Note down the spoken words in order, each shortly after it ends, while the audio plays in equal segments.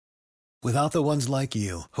Without the ones like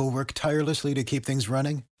you, who work tirelessly to keep things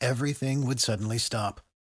running, everything would suddenly stop.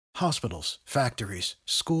 Hospitals, factories,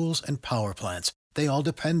 schools, and power plants, they all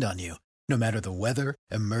depend on you. No matter the weather,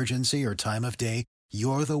 emergency, or time of day,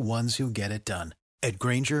 you're the ones who get it done. At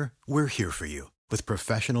Grainger, we're here for you with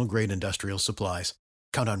professional-grade industrial supplies.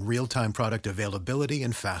 Count on real-time product availability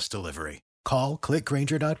and fast delivery. Call,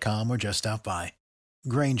 clickgrainger.com, or just stop by.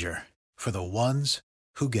 Grainger, for the ones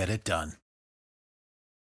who get it done.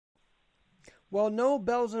 Well, no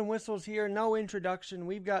bells and whistles here, no introduction.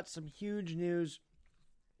 We've got some huge news.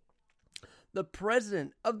 The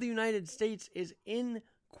President of the United States is in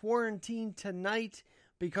quarantine tonight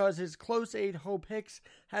because his close aide, Hope Hicks,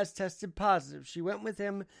 has tested positive. She went with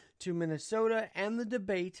him to Minnesota and the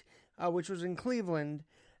debate, which was in Cleveland.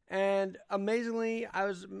 And amazingly,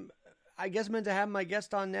 I guess meant to have my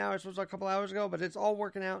guest on now. It was a couple hours ago, but it's all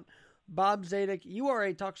working out. Bob Zadek, you are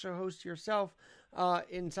a talk show host yourself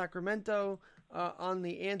in Sacramento on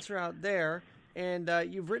The Answer out there. And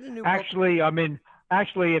you've written a new book.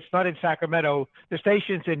 Actually, it's not in Sacramento. The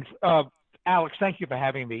station's in, Alex, thank you for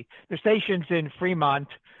having me. The station's in Fremont.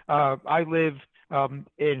 I live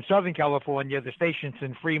in Southern California. The station's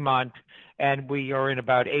in Fremont, and we are in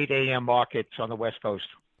about 8 a.m. markets on the West Coast.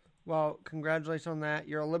 Well, congratulations on that.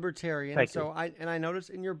 You're a libertarian. Thank you. I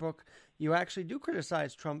noticed in your book, you actually do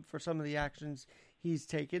criticize Trump for some of the actions he's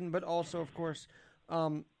taken, but also, of course,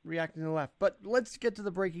 reacting to the left. But let's get to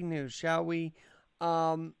the breaking news, shall we?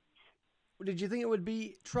 Did you think it would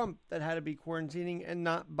be Trump that had to be quarantining and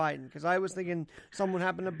not Biden? Because I was thinking something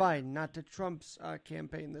happened to Biden, not to Trump's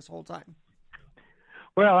campaign this whole time.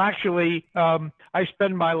 Well, actually, I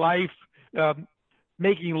spend my life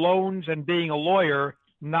making loans and being a lawyer,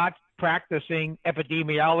 not practicing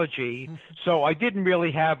epidemiology. So I didn't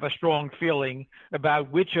really have a strong feeling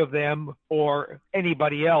about which of them or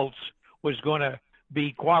anybody else was going to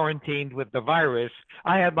be quarantined with the virus.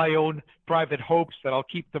 I had my own private hopes that I'll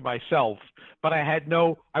keep to myself, but I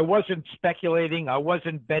wasn't speculating. I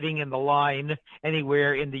wasn't betting in the line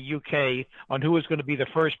anywhere in the UK on who was going to be the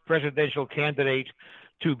first presidential candidate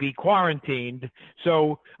to be quarantined.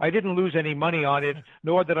 So I didn't lose any money on it,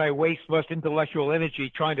 nor did I waste much intellectual energy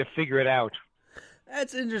trying to figure it out.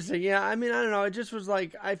 That's interesting. Yeah, I mean, I don't know. It just was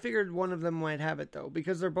like, I figured one of them might have it, though,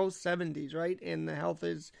 because they're both 70s, right? And the health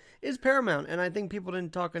is paramount. And I think people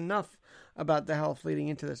didn't talk enough about the health leading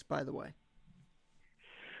into this, by the way.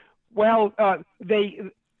 Well,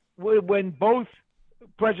 when both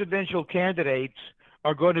presidential candidates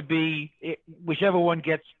are going to be, whichever one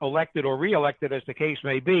gets elected or reelected, as the case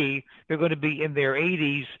may be, they're going to be in their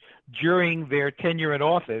 80s during their tenure in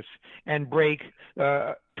office and break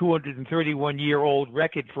 231-year-old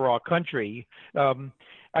record for our country.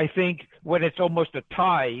 I think when it's almost a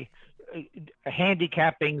tie,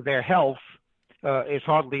 handicapping their health is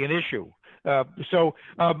hardly an issue.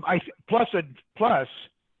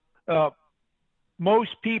 Most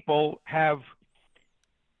people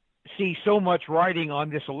see so much riding on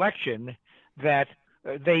this election that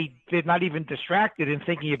they're not even distracted in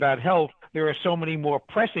thinking about health. There are so many more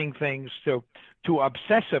pressing things to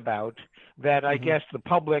obsess about that I guess the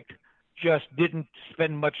public just didn't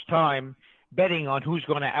spend much time betting on who's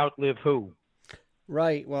going to outlive who.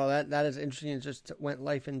 Right. Well, that is interesting. It just went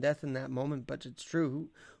life and death in that moment, but it's true.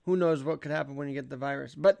 Who knows what could happen when you get the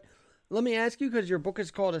virus? But let me ask you, because your book is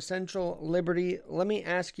called Essential Liberty, let me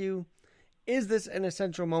ask you, is this an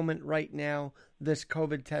essential moment right now, this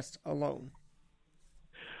COVID test alone?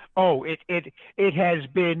 Oh, it has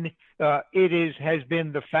been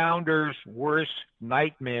the founder's worst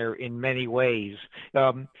nightmare in many ways.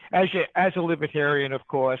 As a libertarian, of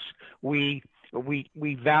course, we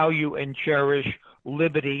value and cherish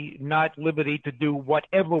liberty, not liberty to do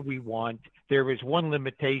whatever we want. There is one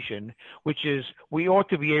limitation, which is we ought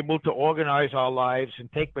to be able to organize our lives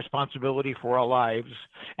and take responsibility for our lives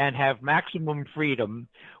and have maximum freedom,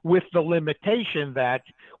 with the limitation that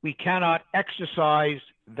we cannot exercise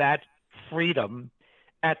that freedom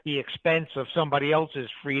at the expense of somebody else's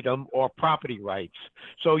freedom or property rights.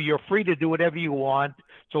 So you're free to do whatever you want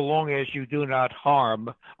so long as you do not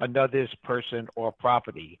harm another's person or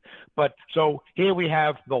property. But so here we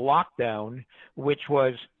have the lockdown, which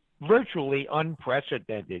was virtually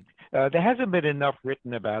unprecedented. There hasn't been enough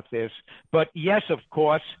written about this, but yes, of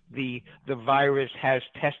course, the virus has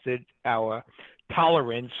tested our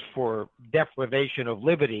tolerance for deprivation of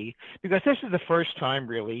liberty, because this is the first time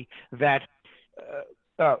really that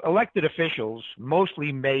elected officials,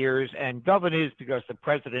 mostly mayors and governors, because the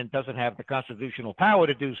president doesn't have the constitutional power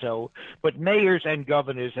to do so, but mayors and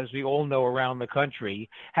governors, as we all know around the country,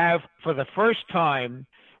 have for the first time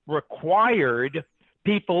required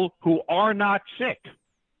people who are not sick,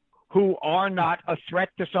 who are not a threat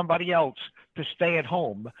to somebody else to stay at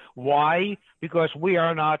home. Why? Because we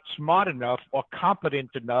are not smart enough or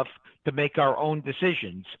competent enough to make our own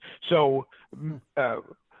decisions. So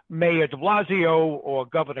Mayor de Blasio or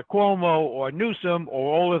Governor Cuomo or Newsom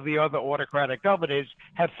or all of the other autocratic governors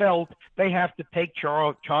have felt they have to take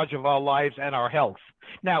charge of our lives and our health.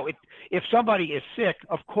 Now, if somebody is sick,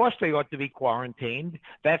 of course they ought to be quarantined.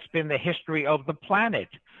 That's been the history of the planet,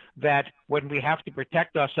 that when we have to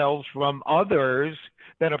protect ourselves from others,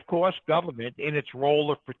 then of course government, in its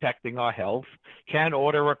role of protecting our health, can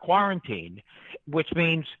order a quarantine, which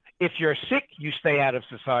means if you're sick, you stay out of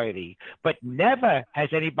society. But never has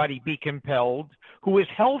anybody be compelled who is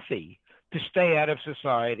healthy to stay out of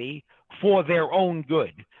society for their own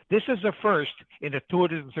good. This is a first in the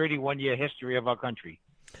 231-year history of our country.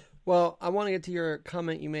 Well, I want to get to your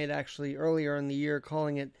comment you made actually earlier in the year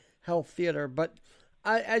calling it health theater, but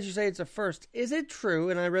as you say, it's a first. Is it true,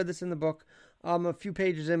 and I read this in the book, a few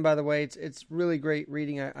pages in, by the way, it's really great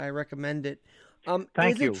reading. I recommend it.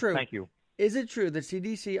 Thank you. It true? Thank you. Is it true that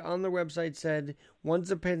CDC on their website said once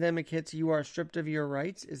the pandemic hits, you are stripped of your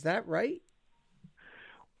rights? Is that right?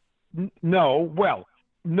 No. Well,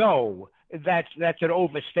 no. That's an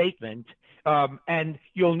overstatement. And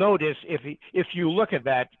you'll notice if you look at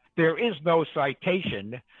that, there is no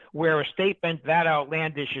citation where a statement that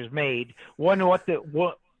outlandish is made.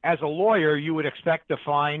 As a lawyer, you would expect to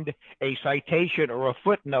find a citation or a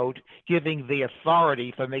footnote giving the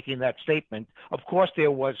authority for making that statement. Of course,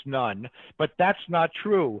 there was none, but that's not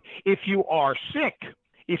true. If you are sick,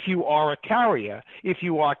 if you are a carrier, if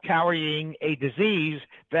you are carrying a disease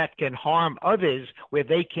that can harm others where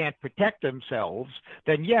they can't protect themselves,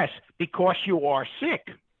 then yes, because you are sick,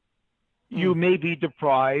 you may be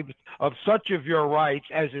deprived of such of your rights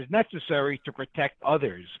as is necessary to protect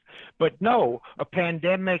others. But no, a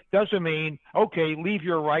pandemic doesn't mean, okay, leave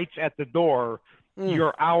your rights at the door.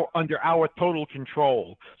 You're under our total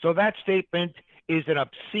control. So that statement is an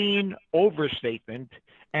obscene overstatement,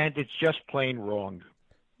 and it's just plain wrong.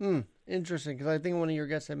 Interesting, because I think one of your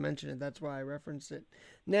guests had mentioned it. That's why I referenced it.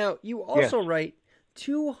 Now, you also write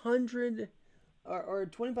 200 or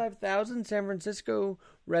 25,000 San Francisco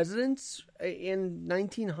residents in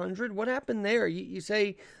 1900. What happened there? You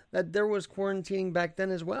say that there was quarantining back then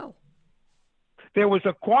as well. There was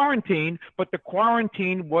a quarantine, but the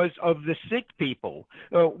quarantine was of the sick people.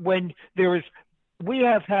 We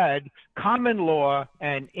have had common law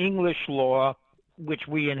and English law, which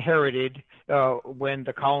we inherited when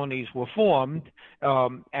the colonies were formed,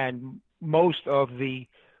 and much of the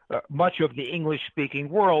English-speaking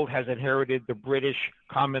world has inherited the British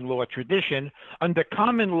common law tradition. Under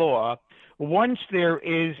common law, once there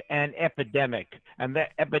is an epidemic, and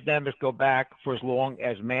that epidemics go back for as long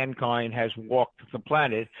as mankind has walked the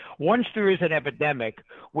planet, once there is an epidemic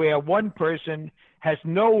where one person has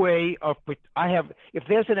no way if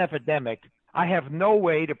there's an epidemic, I have no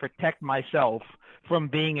way to protect myself from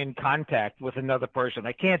being in contact with another person.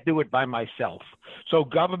 I can't do it by myself. So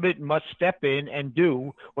government must step in and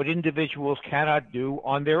do what individuals cannot do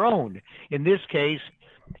on their own. In this case,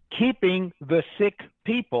 keeping the sick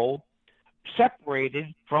people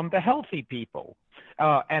separated from the healthy people.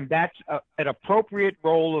 And that's an appropriate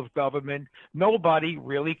role of government. Nobody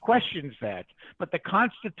really questions that. But the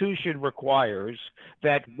Constitution requires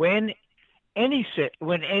that when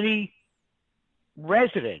any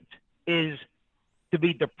resident is to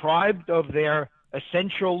be deprived of their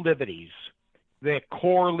essential liberties, their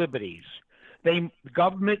core liberties, the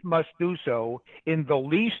government must do so in the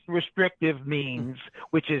least restrictive means,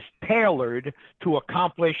 which is tailored to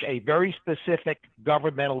accomplish a very specific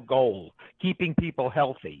governmental goal, keeping people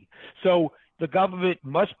healthy. So the government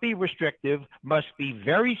must be restrictive, must be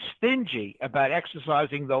very stingy about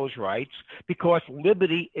exercising those rights, because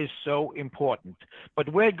liberty is so important. But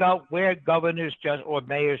where governors or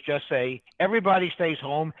mayors just say, everybody stays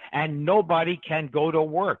home and nobody can go to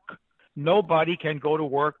work. Nobody can go to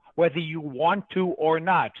work whether you want to or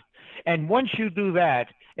not. And once you do that,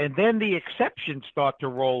 and then the exceptions start to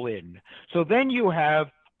roll in. So then you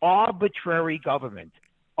have arbitrary government.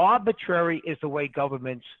 Arbitrary is the way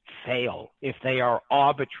governments fail, if they are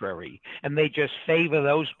arbitrary, and they just favor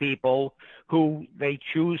those people who they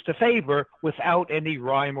choose to favor without any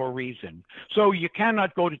rhyme or reason. So you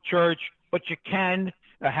cannot go to church, but you can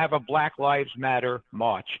have a Black Lives Matter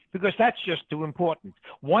march, because that's just too important.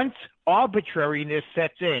 Once arbitrariness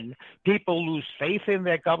sets in, people lose faith in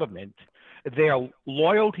their government, their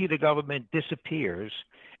loyalty to government disappears,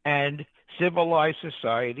 and civilized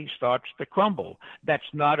society starts to crumble. That's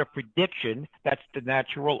not a prediction. That's the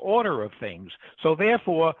natural order of things. So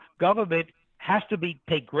therefore, government has to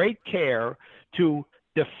take great care to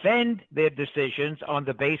defend their decisions on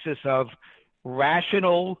the basis of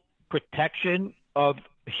rational protection of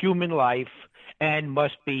human life and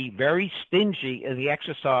must be very stingy in the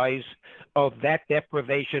exercise of that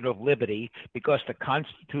deprivation of liberty because the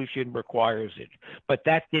Constitution requires it. But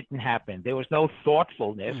that didn't happen. There was no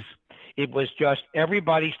thoughtfulness. It was just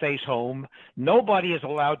everybody stays home. Nobody is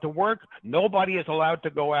allowed to work. Nobody is allowed to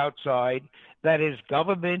go outside. That is,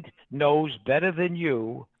 government knows better than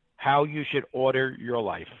you how you should order your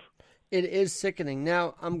life. It is sickening.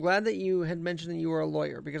 Now, I'm glad that you had mentioned that you were a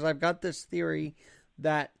lawyer, because I've got this theory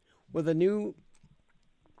that with Amy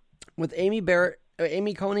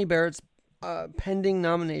Coney Barrett's pending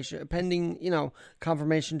nomination,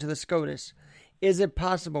 confirmation to the SCOTUS, is it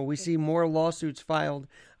possible we see more lawsuits filed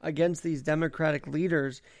against these Democratic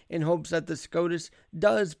leaders in hopes that the SCOTUS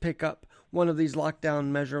does pick up one of these lockdown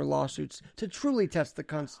measure lawsuits to truly test the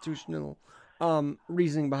constitutional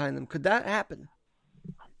reasoning behind them? Could that happen?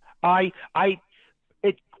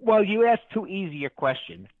 Well, you asked too easy a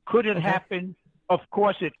question. Could it happen? Of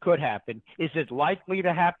course it could happen. Is it likely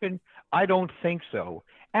to happen? I don't think so.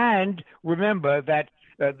 And remember that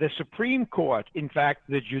the Supreme Court, in fact,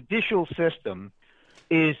 the judicial system,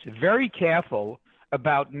 is very careful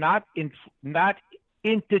about not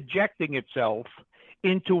interjecting itself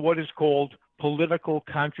into what is called political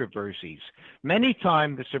controversies. Many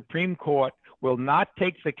times the Supreme Court will not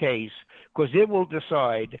take the case because it will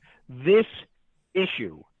decide this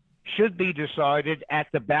issue should be decided at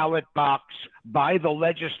the ballot box by the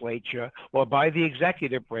legislature or by the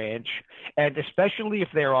executive branch, and especially if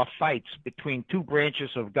there are fights between two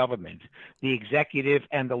branches of government, the executive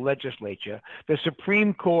and the legislature, the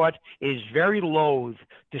Supreme Court is very loath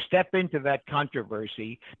to step into that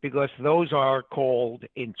controversy because those are called,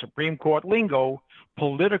 in Supreme Court lingo,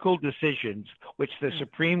 political decisions, which the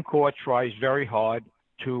Supreme Court tries very hard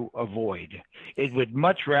to avoid. It would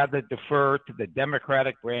much rather defer to the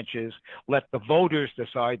Democratic branches, let the voters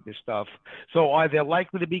decide this stuff. So are there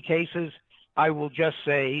likely to be cases? I will just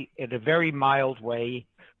say in a very mild way,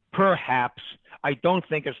 perhaps. I don't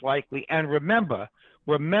think it's likely. And remember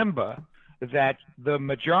that the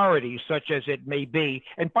majority, such as it may be,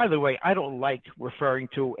 and by the way, I don't like referring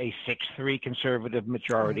to a 6-3 conservative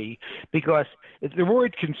majority because the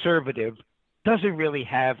word conservative doesn't really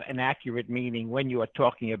have an accurate meaning when you are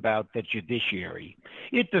talking about the judiciary.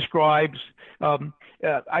 It describes,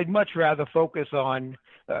 I'd much rather focus on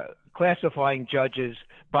classifying judges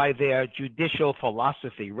by their judicial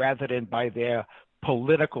philosophy rather than by their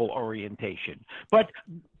political orientation. But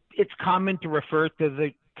it's common to refer to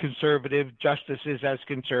the conservative justices as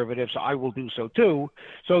conservatives, so I will do so too.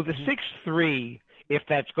 So the 6-3, if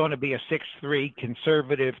that's going to be a 6-3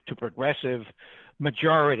 conservative to progressive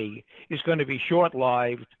majority, is going to be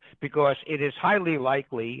short-lived because it is highly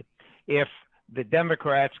likely if the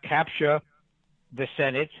Democrats capture the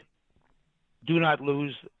Senate, do not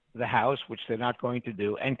lose the House, which they're not going to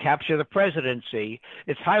do, and capture the presidency,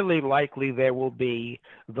 it's highly likely there will be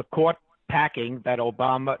the court packing that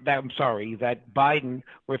that Biden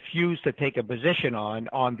refused to take a position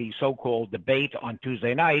on the so-called debate on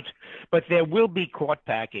Tuesday night. But there will be court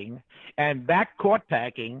packing, and that court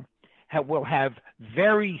packing will have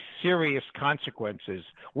very serious consequences,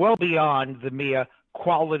 well beyond the mere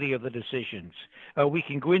quality of the decisions. We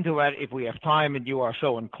can go into that if we have time and you are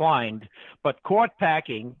so inclined, but court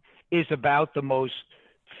packing is about the most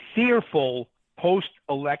fearful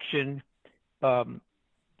post-election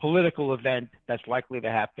political event that's likely to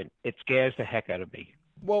happen. It scares the heck out of me.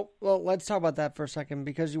 Well, let's talk about that for a second,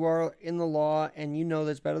 because you are in the law and you know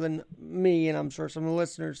this better than me, and I'm sure some of the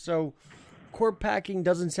listeners. So court packing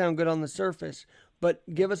doesn't sound good on the surface, but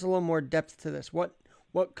give us a little more depth to this. What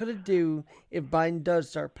could it do if Biden does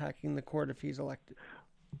start packing the court if he's elected?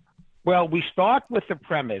 Well, we start with the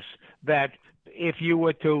premise that if you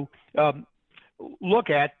were to look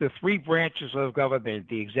at the three branches of government,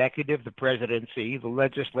 the executive, the presidency, the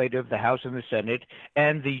legislative, the House and the Senate,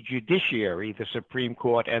 and the judiciary, the Supreme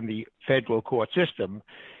Court and the federal court system,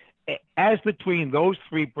 as between those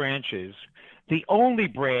three branches, the only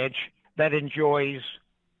branch that enjoys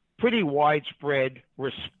pretty widespread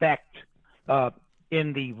respect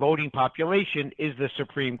in the voting population is the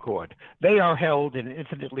Supreme Court. They are held in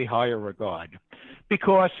infinitely higher regard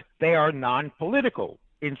because they are non-political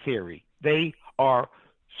in theory. They are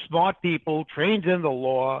smart people trained in the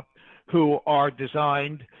law who are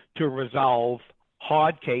designed to resolve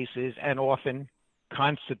hard cases and often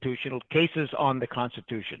constitutional cases on the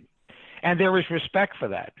Constitution. And there is respect for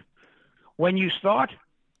that. When you start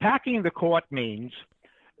packing the court means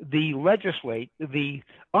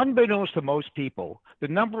unbeknownst to most people, the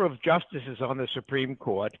number of justices on the Supreme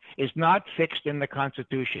Court is not fixed in the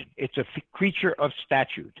Constitution. It's a creature of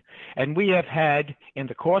statute. And we have had, in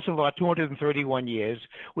the course of our 231 years,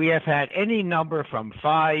 we have had any number from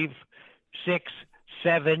 5, 6,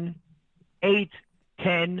 7, 8,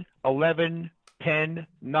 10, 11, 10,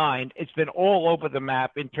 9. It's been all over the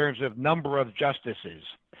map in terms of number of justices.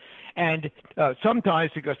 And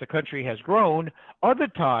sometimes because the country has grown, other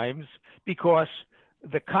times because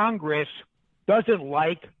the Congress doesn't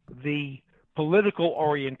like the political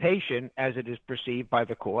orientation as it is perceived by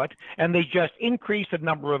the court, and they just increase the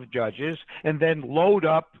number of judges and then load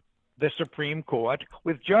up the Supreme Court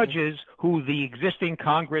with judges who the existing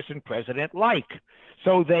Congress and president like.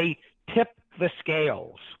 So they tip the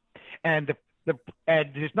scales. And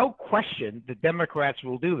there's no question the Democrats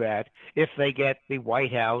will do that if they get the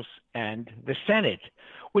White House and the Senate,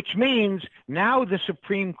 which means now the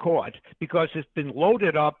Supreme Court, because it's been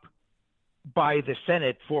loaded up by the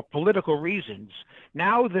Senate for political reasons,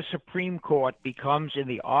 now the Supreme Court becomes, in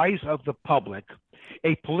the eyes of the public,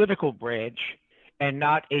 a political branch and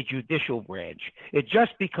not a judicial branch. It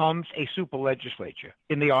just becomes a super legislature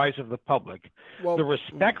in the eyes of the public. Well, the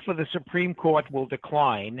respect for the Supreme Court will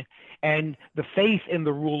decline, and the faith in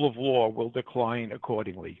the rule of law will decline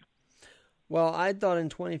accordingly. Well, I thought in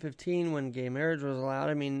 2015 when gay marriage was allowed,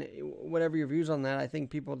 I mean, whatever your views on that, I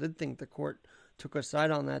think people did think the court took a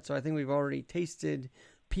side on that. So I think we've already tasted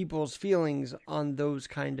people's feelings on those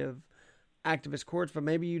kind of activist courts, but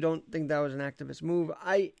maybe you don't think that was an activist move.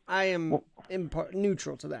 I am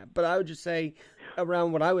neutral to that, but I would just say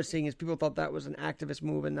around what I was seeing is people thought that was an activist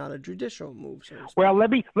move and not a judicial move. So well, let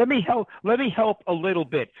me help a little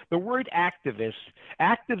bit. The word activist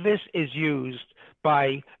is used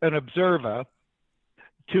by an observer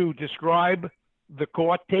to describe the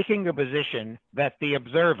court taking a position that the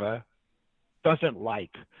observer doesn't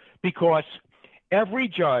like, because every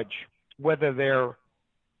judge, whether they're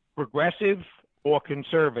progressive or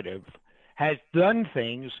conservative, has done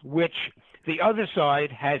things which the other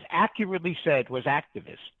side has accurately said was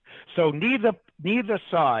activist. So neither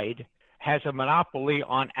side has a monopoly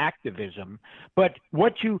on activism. But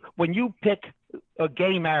when you pick a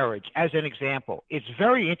gay marriage as an example, it's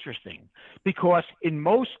very interesting because in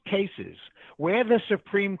most cases where the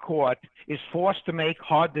Supreme Court is forced to make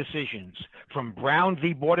hard decisions, from Brown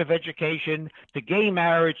v. Board of Education to gay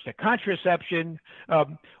marriage to contraception,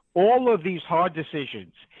 all of these hard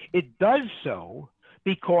decisions, it does so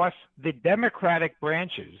because the Democratic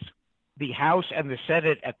branches, the House and the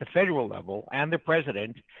Senate at the federal level and the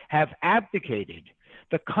president, have abdicated.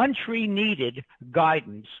 The country needed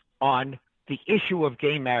guidance on the issue of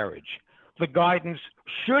gay marriage. The guidance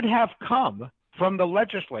should have come from the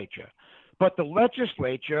legislature, but the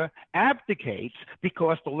legislature abdicates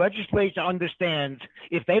because the legislature understands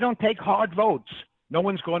if they don't take hard votes, no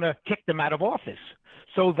one's going to kick them out of office.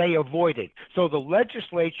 So they avoid it. So the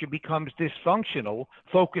legislature becomes dysfunctional,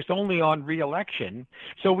 focused only on re-election.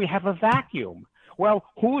 So we have a vacuum. Well,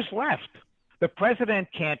 who's left? The president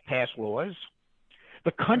can't pass laws.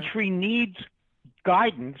 The country needs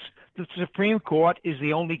guidance. The Supreme Court is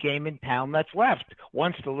the only game in town that's left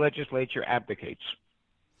once the legislature abdicates.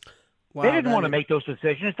 Wow, they didn't want to make those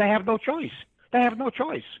decisions. They have no choice.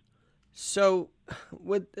 So,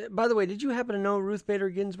 by the way, did you happen to know Ruth Bader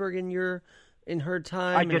Ginsburg in her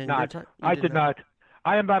time? I did not. I did not.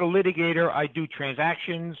 I am not a litigator. I do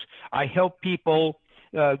transactions. I help people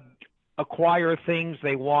acquire things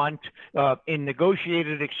they want in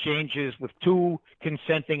negotiated exchanges with two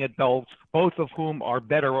consenting adults, both of whom are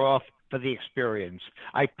better off for the experience.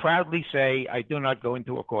 I proudly say I do not go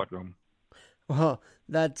into a courtroom. Well,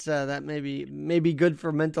 that may be good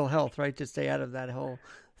for mental health, right? To stay out of that whole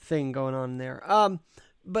thing going on there.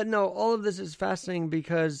 But no, all of this is fascinating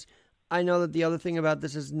because I know that the other thing about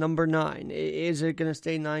this is number 9. Is it going to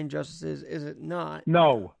stay 9 justices? Is it not?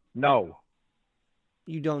 No.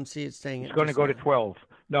 You don't see it staying. It's going to go to 12.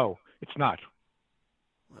 No, it's not.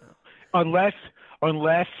 Wow.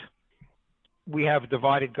 Unless we have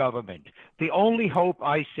divided government. The only hope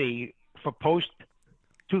I see for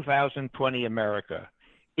post-2020 America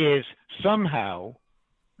is somehow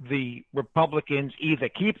the Republicans either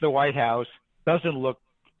keep the White House, doesn't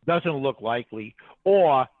look likely,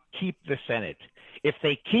 or keep the Senate. If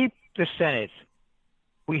they keep the Senate,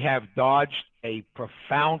 we have dodged a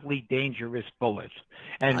profoundly dangerous bullet,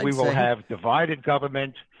 and we will have divided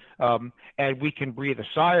government, and we can breathe a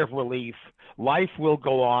sigh of relief. Life will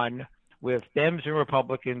go on with Dems and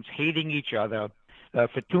Republicans hating each other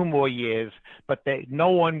for 2 more years, but no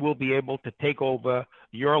one will be able to take over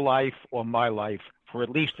your life or my life for at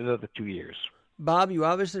least another 2 years. Bob, you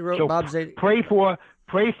obviously wrote So Bob Zadek.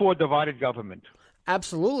 Pray for divided government.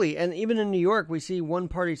 Absolutely. And even in New York, we see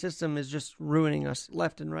one-party system is just ruining us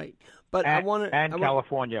left and right. But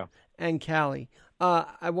California. And Cali.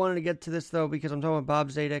 I wanted to get to this, though, because I'm talking about Bob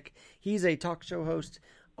Zadek. He's a talk show host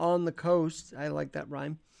on the coast. I like that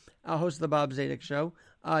rhyme. Host of the Bob Zadek Show.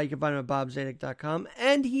 You can find him at bobzadek.com.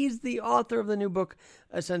 And he's the author of the new book,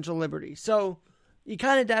 Essential Liberty. So you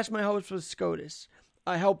kind of dashed my hopes with SCOTUS,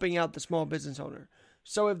 helping out the small business owner.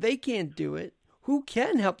 So if they can't do it, who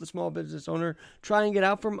can help the small business owner try and get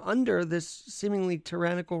out from under this seemingly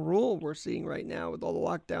tyrannical rule we're seeing right now with all the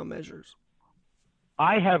lockdown measures?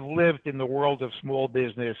 I have lived in the world of small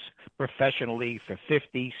business professionally for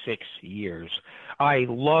 56 years. I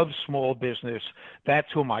love small business. That's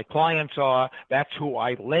who my clients are. That's who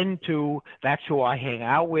I lend to. That's who I hang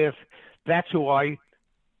out with. That's who I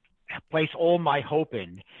place all my hope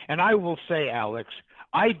in. And I will say, Alex,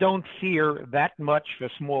 I don't fear that much for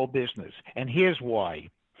small business. And here's why.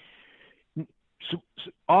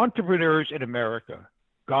 Entrepreneurs in America,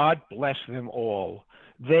 God bless them all,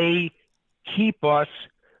 they keep us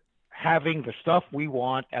having the stuff we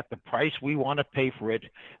want at the price we want to pay for it.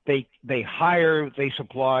 They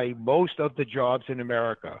supply most of the jobs in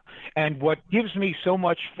America. And what gives me so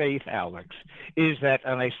much faith, Alex, is that,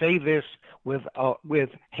 and I say this with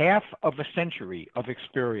half of a century of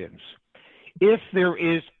experience, if there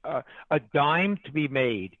is a dime to be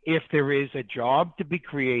made, if there is a job to be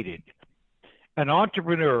created, an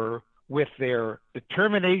entrepreneur with their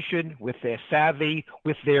determination, with their savvy,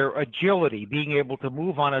 with their agility, being able to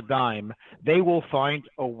move on a dime, they will find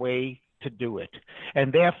a way to do it.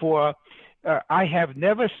 And therefore, I have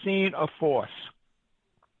never seen a force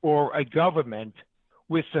or a government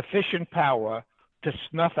with sufficient power to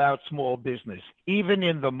snuff out small business. Even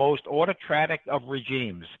in the most autocratic of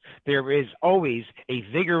regimes, there is always a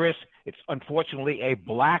vigorous, it's unfortunately a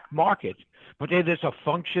black market, but it is a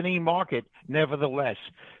functioning market nevertheless.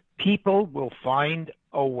 People will find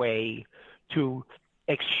a way to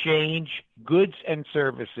exchange goods and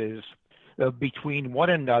services between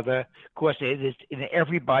one another, because it is in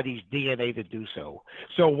everybody's DNA to do so.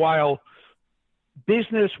 So while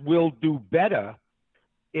business will do better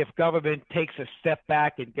if government takes a step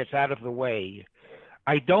back and gets out of the way,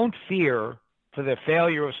 I don't fear for the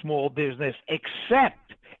failure of small business, except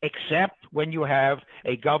when you have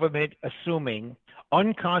a government assuming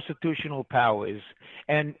unconstitutional powers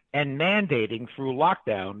and mandating through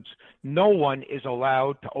lockdowns. No one is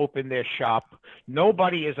allowed to open their shop.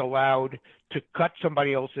 Nobody is allowed to cut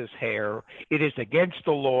somebody else's hair. It is against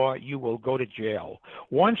the law. You will go to jail.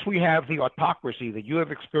 Once we have the autocracy that you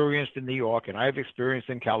have experienced in New York and I have experienced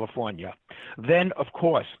in California, then, of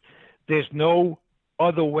course, there's no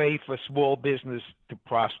other way for small business to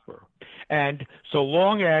prosper. And so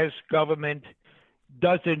long as government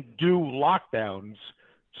doesn't do lockdowns,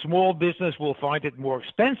 small business will find it more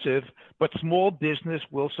expensive, but small business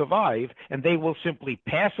will survive, and they will simply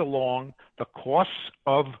pass along the costs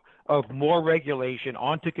of more regulation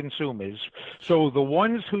onto consumers. So the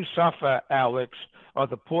ones who suffer, Alex, are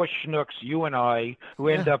the poor schnooks, you and I, who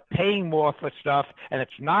end up paying more for stuff, and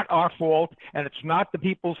it's not our fault, and it's not the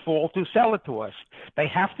people's fault who sell it to us. They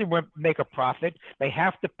have to make a profit. They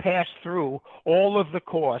have to pass through all of the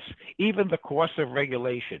costs, even the costs of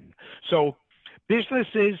regulation. So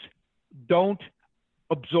businesses don't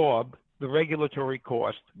absorb the regulatory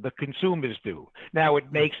cost, the consumers do. Now,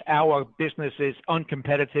 it makes our businesses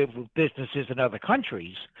uncompetitive with businesses in other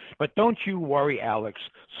countries, but don't you worry, Alex.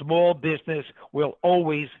 Small business will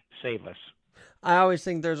always save us. I always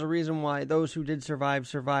think there's a reason why those who did survive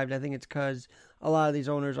survived. I think it's because a lot of these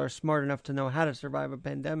owners are smart enough to know how to survive a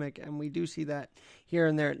pandemic, and we do see that here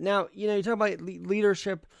and there. Now, you talk about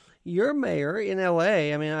leadership. Your mayor in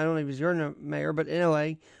L.A., I mean, I don't know if he's your mayor, but in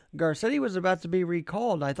L.A., Garcetti was about to be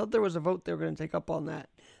recalled. I thought there was a vote they were going to take up on that,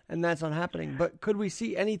 and that's not happening. But could we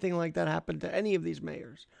see anything like that happen to any of these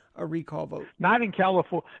mayors, a recall vote? Not in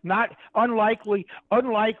California. Not unlikely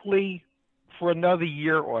for another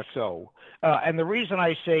year or so. And the reason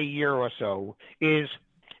I say year or so is,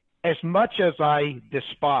 as much as I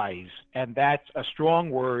despise, and that's a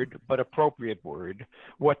strong word but appropriate word,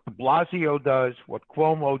 what de Blasio does, what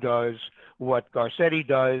Cuomo does, what Garcetti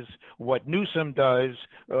does, what Newsom does,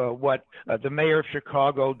 what the mayor of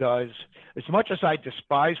Chicago does, as much as I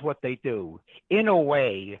despise what they do, in a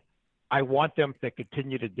way, I want them to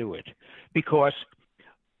continue to do it. Because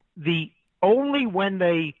only when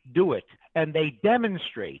they do it and they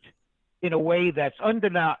demonstrate in a way that's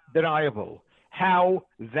undeniable how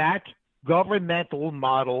that governmental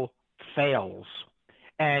model fails.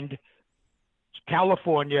 And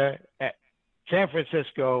California San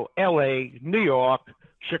Francisco, LA, New York,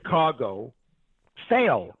 Chicago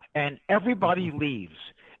fail, and everybody leaves.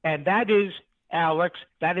 And that is, Alex,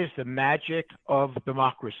 that is the magic of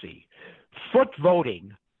democracy. Foot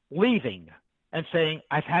voting, leaving, and saying,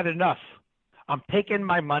 I've had enough. I'm taking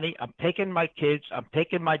my money, I'm taking my kids, I'm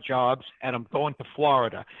taking my jobs, and I'm going to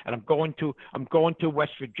Florida, and I'm going to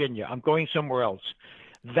West Virginia, I'm going somewhere else.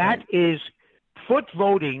 That is, foot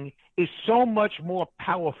voting is so much more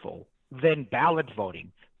powerful than ballot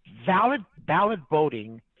voting. Ballot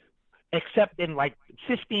voting, except in like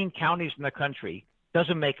 15 counties in the country,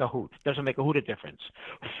 doesn't make a hoot of difference.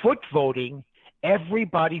 Foot voting,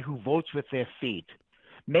 everybody who votes with their feet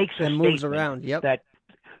makes a statement moves around. Yep. That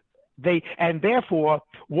and therefore,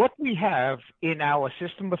 what we have in our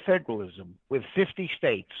system of federalism with 50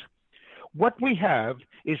 states, what we have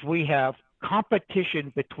is we have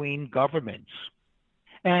competition between governments.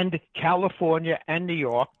 And California and New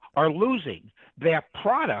York are losing. Their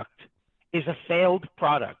product is a failed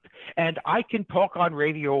product. And I can talk on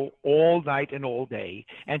radio all night and all day,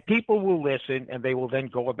 and people will listen, and they will then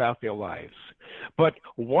go about their lives. But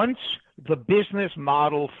once the business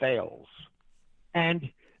model fails, and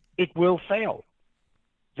it will fail,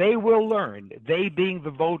 they will learn, they being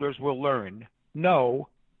the voters will learn, no,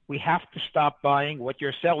 we have to stop buying what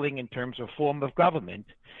you're selling in terms of form of government,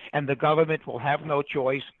 and the government will have no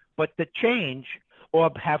choice but to change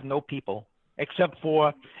or have no people, except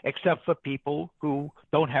for people who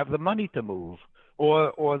don't have the money to move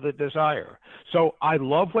or the desire. So I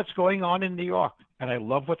love what's going on in New York, and I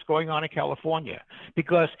love what's going on in California,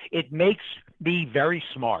 because it makes me very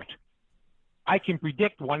smart. I can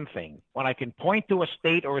predict one thing when I can point to a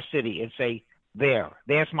state or a city and say,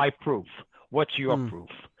 there's my proof. What's your proof?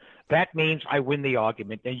 That means I win the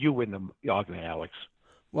argument, and you win the argument, Alex.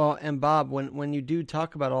 Well, and Bob, when you do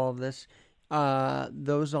talk about all of this,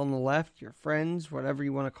 those on the left, your friends, whatever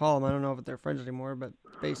you want to call them, I don't know if they're friends anymore, but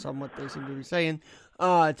based on what they seem to be saying,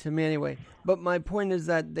 to me anyway. But my point is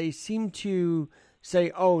that they seem to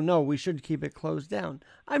say, oh, no, we should keep it closed down.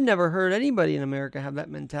 I've never heard anybody in America have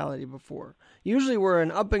that mentality before. Usually we're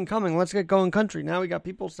an up-and-coming, let's get going country. Now we got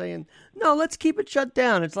people saying, no, let's keep it shut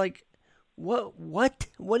down. It's like, what?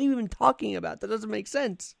 What are you even talking about? That doesn't make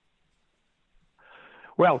sense.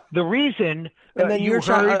 Well, the reason... and then you're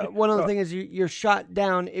shot, one other thing is you're shot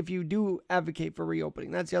down if you do advocate for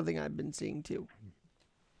reopening. That's the other thing I've been seeing, too.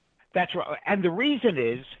 That's right. And the reason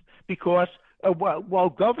is because... well,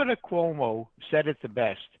 Governor Cuomo said it the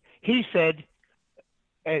best. He said,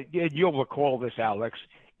 and you'll recall this, Alex,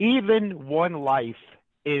 even one life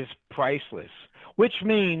is priceless, which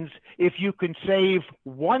means if you can save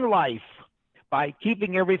one life by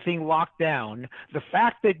keeping everything locked down, the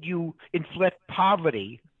fact that you inflict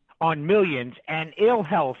poverty on millions and ill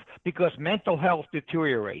health because mental health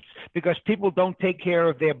deteriorates, because people don't take care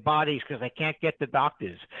of their bodies because they can't get the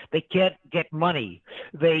doctors, they can't get money,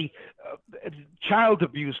 child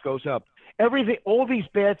abuse goes up. Everything, all these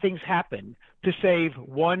bad things happen to save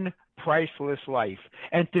one priceless life,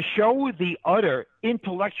 and to show the utter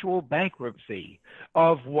intellectual bankruptcy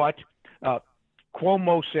of what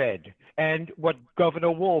Cuomo said and what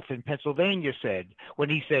Governor Wolf in Pennsylvania said when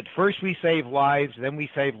he said, first we save lives, then we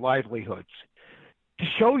save livelihoods. To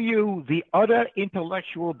show you the utter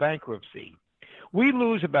intellectual bankruptcy, we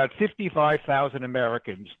lose about 55,000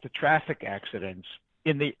 Americans to traffic accidents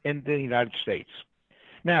in the United States.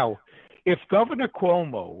 Now, if Governor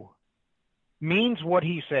Cuomo means what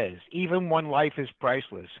he says, even one life is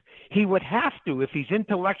priceless, he would have to, if he's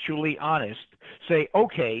intellectually honest, say,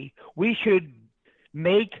 okay, we should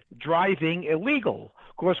make driving illegal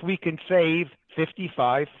because we can save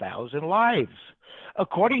 55,000 lives.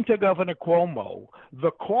 According to Governor Cuomo,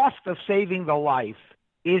 the cost of saving the life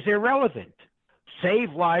is irrelevant.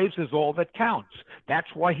 Save lives is all that counts. That's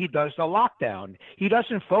why he does the lockdown. He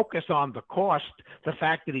doesn't focus on the cost, the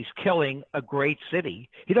fact that he's killing a great city.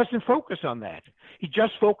 He doesn't focus on that. He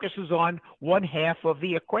just focuses on one half of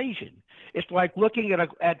the equation. It's like looking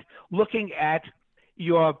at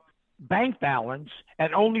your bank balance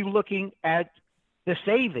and only looking at the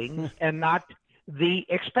savings and not the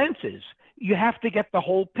expenses. You have to get the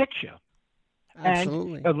whole picture.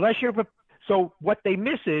 Absolutely. And so what they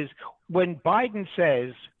miss is when Biden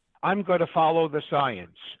says, I'm going to follow the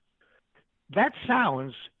science, that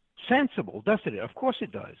sounds sensible, doesn't it? Of course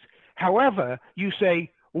it does. However, you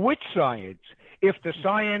say, which science? If the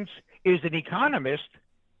science is an economist,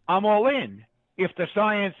 I'm all in. If the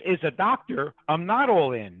science is a doctor, I'm not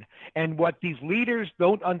all in. And what these leaders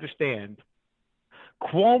don't understand,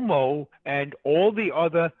 Cuomo and all the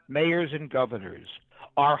other mayors and governors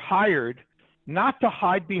are hired not to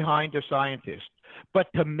hide behind a scientist, but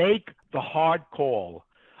to make the hard call.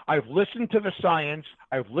 I've listened to the science,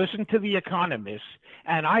 I've listened to the economists,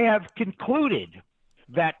 and I have concluded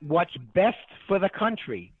that what's best for the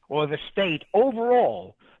country or the state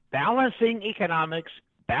overall, balancing economics,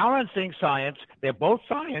 balancing science, they're both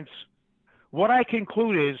science. What I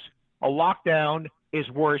conclude is a lockdown is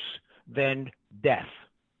worse than death.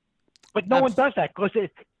 But no one does that because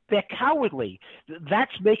they're cowardly.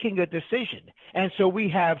 That's making a decision. And so we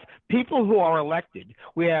have people who are elected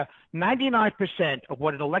where 99% of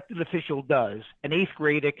what an elected official does, an eighth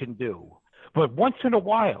grader can do. But once in a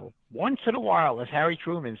while, as Harry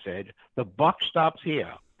Truman said, the buck stops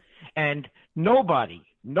here. And nobody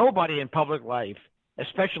in public life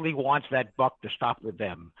especially wants that buck to stop with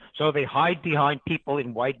them. So they hide behind people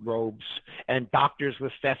in white robes and doctors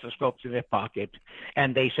with stethoscopes in their pocket.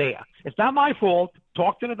 And they say, it's not my fault.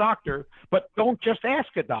 Talk to the doctor, but don't just ask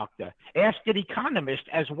a doctor. Ask an economist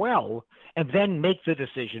as well, and then make the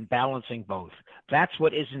decision, balancing both. That's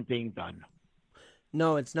what isn't being done.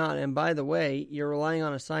 No, it's not. And by the way, you're relying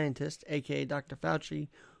on a scientist, a.k.a. Dr. Fauci,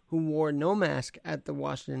 who wore no mask at the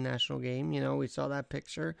Washington National game. You know, we saw that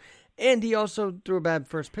picture. And he also threw a bad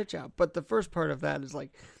first pitch out. But the first part of that is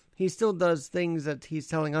like, he still does things that he's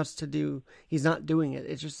telling us to do. He's not doing it.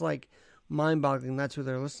 It's just like mind-boggling. That's who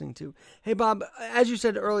they're listening to. Hey, Bob, as you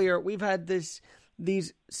said earlier, we've had these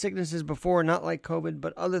sicknesses before, not like COVID,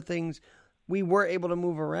 but other things. We were able to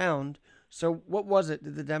move around. So what was it?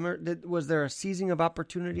 Was there a seizing of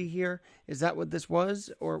opportunity here? Is that what this was,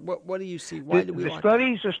 or what do you see? Why do we? The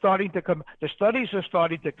studies are starting to come. The studies are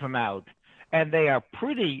starting to come out, and they are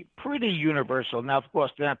pretty universal. Now, of course,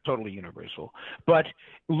 they're not totally universal, but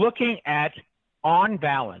looking at, on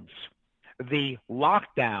balance, the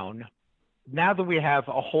lockdown. Now that we have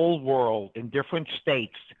a whole world in different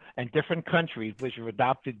states and different countries which have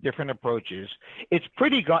adopted different approaches,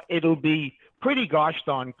 it'll be pretty gosh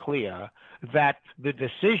darn clear that the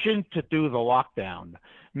decision to do the lockdown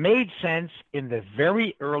made sense in the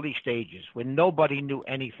very early stages when nobody knew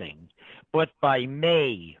anything. But by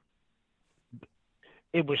May,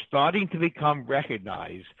 it was starting to become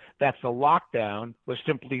recognized that the lockdown was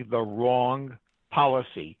simply the wrong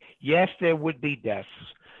policy. Yes, there would be deaths,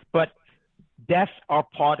 but deaths are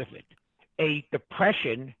part of it. A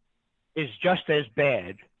depression is just as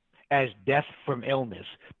bad as death from illness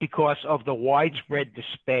because of the widespread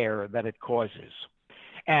despair that it causes.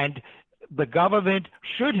 And the government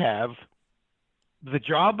should have, the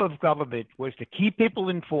job of government was to keep people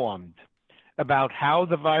informed about how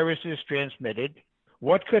the virus is transmitted,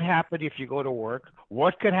 what could happen if you go to work,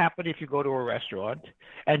 what could happen if you go to a restaurant,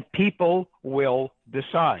 and people will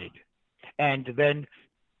decide. And then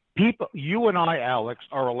people, you and I, Alex,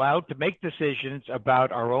 are allowed to make decisions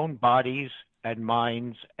about our own bodies and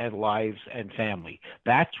minds and lives and family.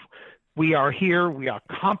 We are here. We are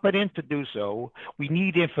competent to do so. We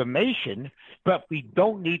need information, but we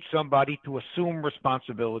don't need somebody to assume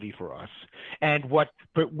responsibility for us. And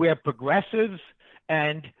where progressives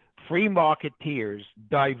and free marketeers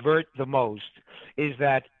divert the most is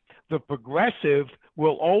that the progressive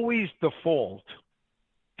will always default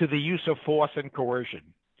to the use of force and coercion.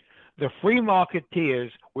 The free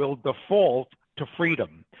marketeers will default to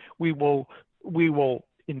freedom. We will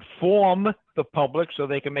inform the public so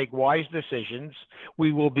they can make wise decisions.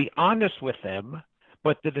 We will be honest with them,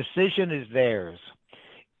 but the decision is theirs.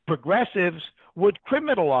 Progressives would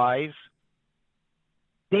criminalize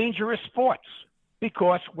dangerous sports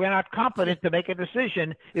because we're not competent to make a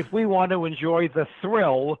decision if we want to enjoy the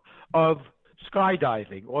thrill of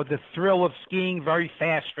skydiving or the thrill of skiing very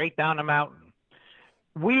fast straight down a mountain.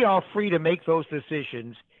 We are free to make those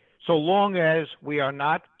decisions so long as we are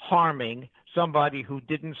not harming somebody who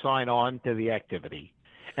didn't sign on to the activity.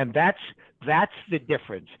 And that's the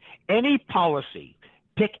difference. Any policy,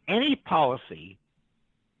 pick any policy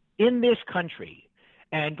in this country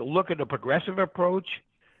and look at a progressive approach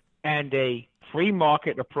and a free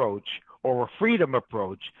market approach or a freedom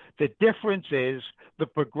approach. The difference is the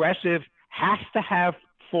progressive has to have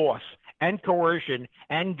force and coercion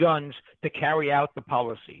and guns to carry out the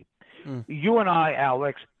policy. You and I,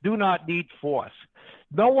 Alex, do not need force.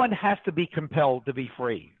 No one has to be compelled to be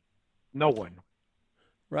free. No one.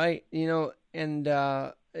 Right. You know, and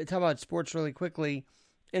talk about sports really quickly.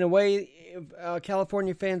 In a way,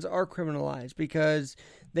 California fans are criminalized because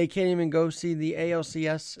they can't even go see the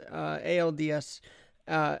ALDS,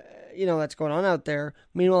 that's going on out there.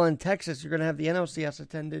 Meanwhile, in Texas, you're going to have the NLCS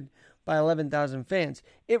attended by 11,000 fans.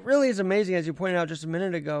 It really is amazing, as you pointed out just a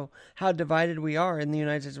minute ago, how divided we are in the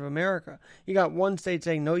United States of America. You got one state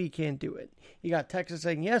saying, no, you can't do it. You got Texas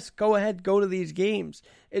saying, yes, go ahead, go to these games.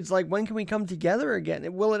 It's like, when can we come together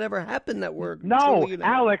again? Will it ever happen that we're... No,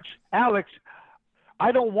 Alex,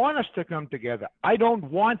 I don't want us to come together. I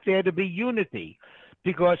don't want there to be unity,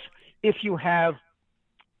 because if you have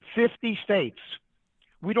 50 states,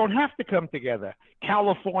 we don't have to come together.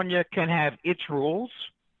 California can have its rules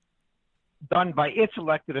done by its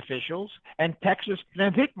elected officials, and Texas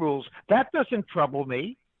can have its rules. That doesn't trouble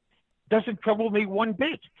me. Doesn't trouble me one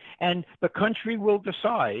bit. And the country will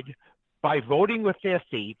decide by voting with their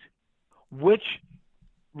feet which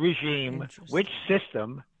regime, which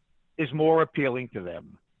system is more appealing to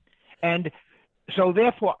them. And so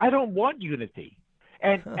therefore, I don't want unity.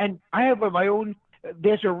 And I have my own,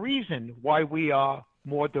 there's a reason why we are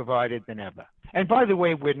more divided than ever. And by the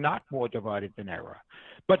way, we're not more divided than ever.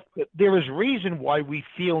 But there is reason why we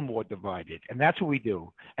feel more divided, and that's what we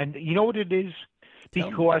do. And you know what it is?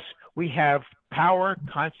 Because we have power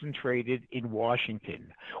concentrated in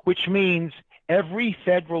Washington, which means every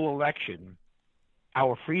federal election,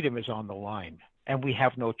 our freedom is on the line, and we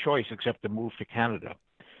have no choice except to move to Canada.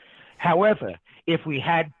 However, if we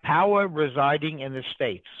had power residing in the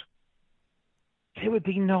states, there would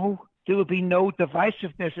be no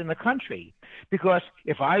divisiveness in the country. Because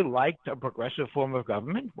if I liked a progressive form of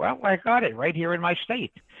government, well, I got it right here in my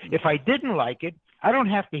state. If I didn't like it, I don't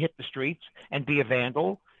have to hit the streets and be a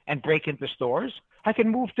vandal and break into stores. I can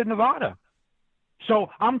move to Nevada. So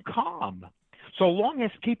I'm calm. So long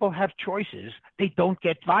as people have choices, they don't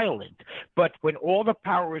get violent. But when all the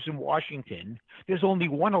power is in Washington, there's only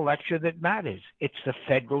one election that matters. It's the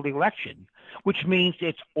federal election, which means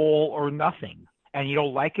it's all or nothing. And you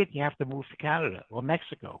don't like it, you have to move to Canada or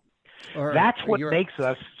Mexico. That's what makes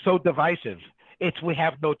us so divisive. We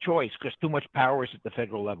have no choice because too much power is at the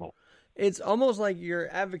federal level. It's almost like you're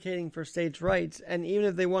advocating for states' rights, and even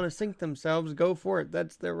if they want to sink themselves, go for it.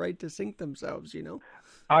 That's their right to sink themselves, you know?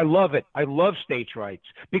 I love it. I love states' rights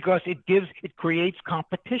because it creates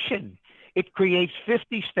competition. It creates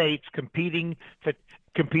 50 states competing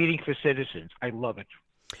for citizens. I love it.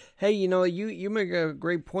 Hey, you know, you make a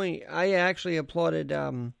great point. I actually applauded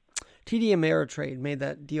TD Ameritrade made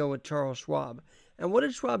that deal with Charles Schwab. And what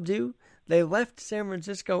did Schwab do? They left San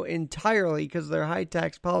Francisco entirely because of their high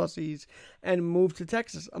tax policies and moved to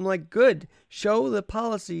Texas. I'm like, good. Show the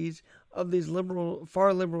policies of these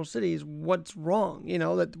far liberal cities what's wrong, you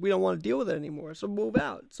know, that we don't want to deal with it anymore. So move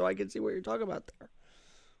out. So I can see what you're talking about there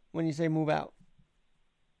when you say move out.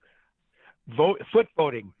 Foot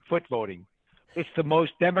voting. It's the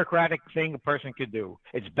most democratic thing a person could do.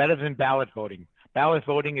 It's better than ballot voting. Ballot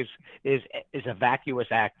voting is a vacuous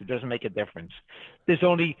act. It doesn't make a difference. There's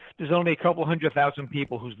only a couple 100,000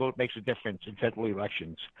 people whose vote makes a difference in federal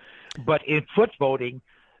elections. But in foot voting,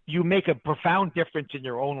 you make a profound difference in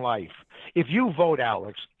your own life. If you vote,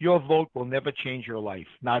 Alex, your vote will never change your life,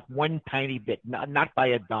 not one tiny bit, not by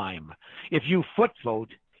a dime. If you foot vote,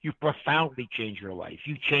 you profoundly change your life.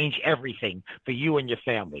 You change everything for you and your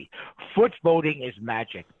family. Foot voting is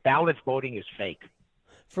magic. Ballot voting is fake.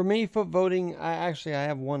 For me, foot voting, I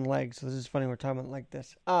have one leg, so this is funny we're talking about it like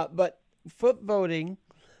this. But foot voting,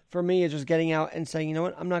 for me, is just getting out and saying, you know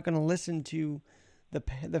what, I'm not going to listen to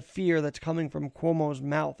the fear that's coming from Cuomo's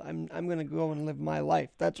mouth. I'm going to go and live my life.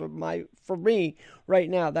 That's what for me, right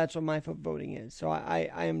now, that's what my foot voting is. So I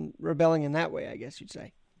am rebelling in that way, I guess you'd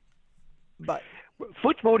say. But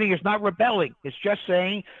foot voting is not rebelling. It's just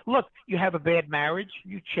saying, look, you have a bad marriage,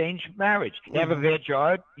 you change marriage. You have a bad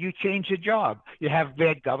job, you change the job. You have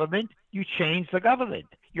bad government, you change the government.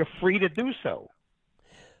 You're free to do so.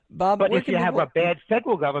 Bob, but if you have a bad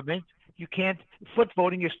federal government, you can't. Foot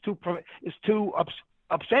voting is too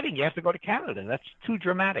upsetting. You have to go to Canada. That's too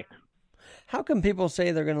dramatic. How can people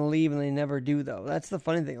say they're going to leave and they never do, though? That's the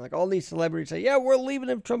funny thing. Like, all these celebrities say, yeah, we're leaving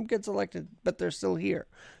if Trump gets elected, but they're still here.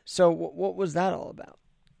 So what was that all about?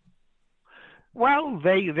 Well,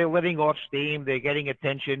 they're letting off steam. They're getting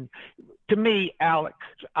attention. To me, Alex,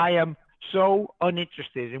 I am so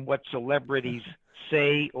uninterested in what celebrities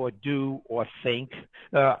say or do or think.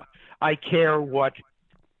 I care what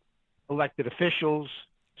elected officials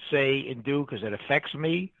say and do because it affects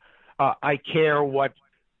me. I care what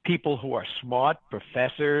people who are smart,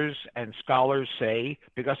 professors and scholars say,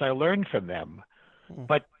 because I learn from them.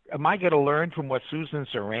 But am I going to learn from what Susan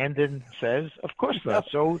Sarandon says? Of course not.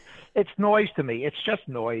 So it's noise to me. It's just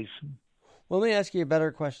noise. Well, let me ask you a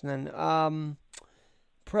better question then.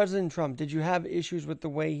 President Trump, did you have issues with the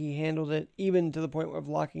way he handled it, even to the point of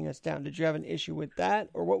locking us down? Did you have an issue with that,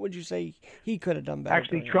 or what would you say he could have done better?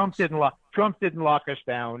 Actually, Trump didn't lock us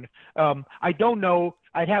down. I don't know.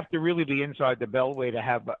 I'd have to really be inside the Beltway to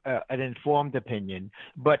have an informed opinion.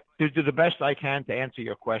 But to do the best I can to answer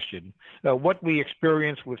your question, what we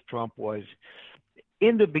experienced with Trump was,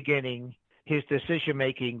 in the beginning, his decision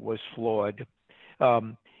making was flawed.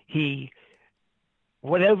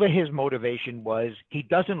 Whatever his motivation was, he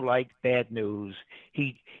doesn't like bad news.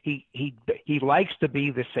 He likes to be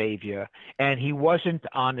the savior, and he wasn't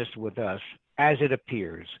honest with us, as it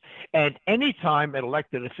appears. And anytime an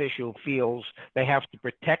elected official feels they have to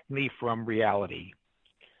protect me from reality,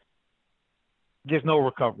 there's no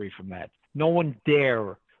recovery from that. No one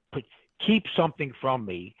dare keep something from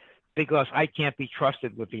me because I can't be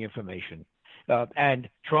trusted with the information. And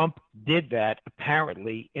Trump did that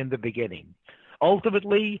apparently in the beginning.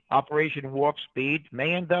 Ultimately, Operation Warp Speed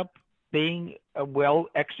may end up being a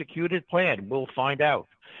well-executed plan. We'll find out.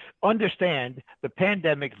 Understand, the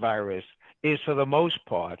pandemic virus is, for the most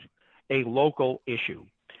part, a local issue.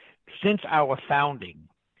 Since our founding,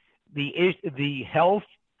 the health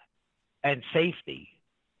and safety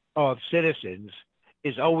of citizens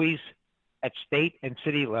is always at state and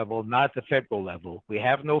city level, not at the federal level. We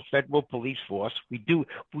have no federal police force.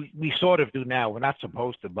 We sort of do now. We're not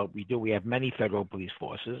supposed to, but we do. We have many federal police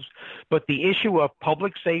forces. But the issue of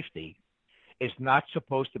public safety is not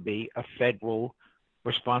supposed to be a federal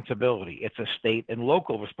responsibility. It's a state and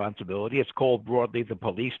local responsibility. It's called broadly the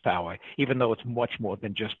police power, even though it's much more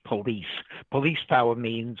than just police. Police power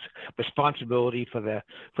means responsibility for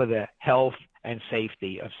the health and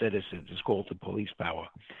safety of citizens. It's called the police power.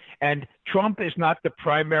 And Trump is not the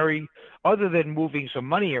primary, other than moving some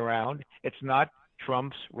money around, it's not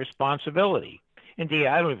Trump's responsibility. Indeed,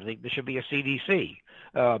 I don't even think there should be a CDC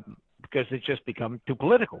because it's just become too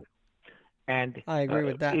political. And I agree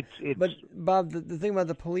with that. But Bob, the thing about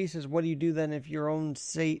the police is, what do you do then if your own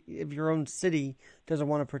city doesn't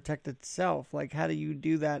want to protect itself? Like, how do you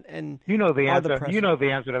do that? And you know the answer. You know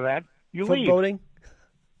the answer to that. You leave. Voting.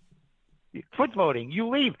 Foot voting. You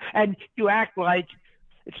leave, and you act like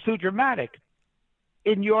it's too dramatic.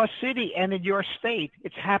 In your city and in your state,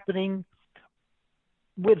 it's happening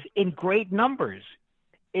in great numbers.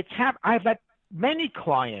 I've had many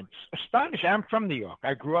clients astonished. I'm from New York.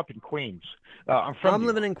 I grew up in Queens. I'm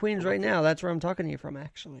living in Queens right now. That's where I'm talking to you from,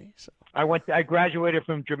 actually. So. I graduated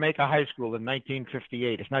from Jamaica High School in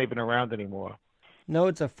 1958. It's not even around anymore. No,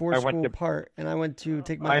 it's a four-school part, and I went to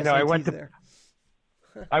take my SATs there.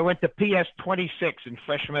 I went to PS 26 in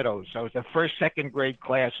Fresh Meadows. I was the first, second grade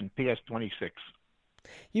class in PS 26.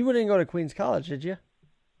 You wouldn't go to Queens College, did you?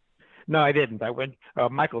 No, I didn't. I went.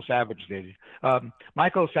 Michael Savage did.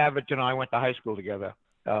 Michael Savage and I went to high school together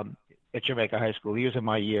at Jamaica High School. He was in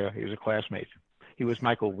my year. He was a classmate. He was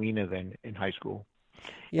Michael Wiener then in high school.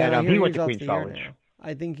 Yeah, and he went to Queens College.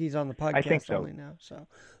 I think he's on the podcast I think so. only now. So,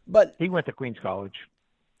 but he went to Queens College.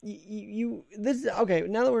 This is okay.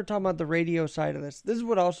 Now that we're talking about the radio side of this is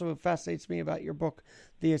what also fascinates me about your book,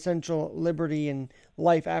 The Essential Liberty and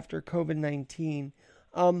Life After COVID-19.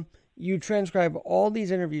 You transcribe all these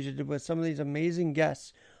interviews you did with some of these amazing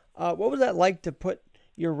guests. What was that like to put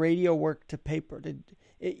your radio work to paper?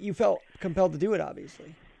 You felt compelled to do it,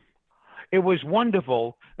 obviously. It was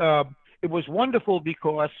wonderful. It was wonderful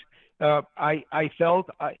because I felt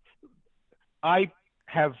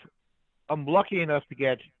I'm lucky enough to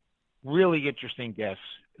get really interesting guests.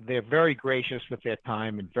 They're very gracious with their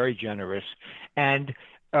time and very generous. And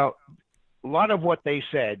a lot of what they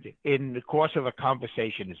said in the course of a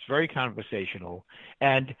conversation is very conversational.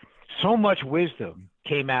 And so much wisdom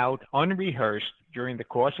came out unrehearsed during the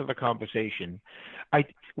course of the conversation.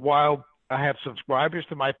 While I have subscribers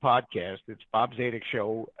to my podcast, it's Bob Zadek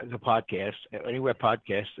Show, the podcast, anywhere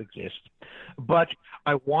podcasts exist. But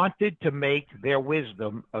I wanted to make their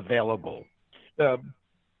wisdom available.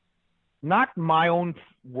 Not my own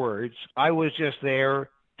words. I was just there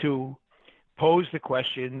to pose the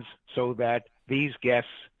questions so that these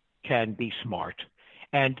guests can be smart.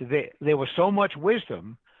 And there was so much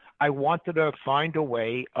wisdom, I wanted to find a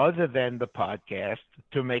way other than the podcast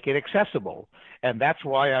to make it accessible. And that's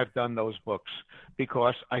why I've done those books,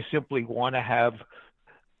 because I simply want to have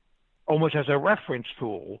almost as a reference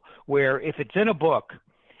tool where if it's in a book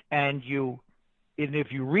and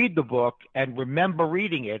if you read the book and remember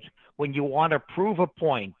reading it, when you want to prove a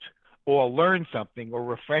point or learn something or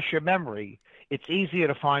refresh your memory, it's easier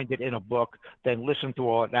to find it in a book than listen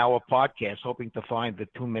to an hour podcast hoping to find the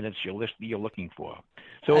 2 minutes you're looking for.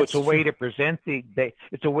 So it's a way to present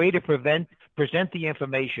present the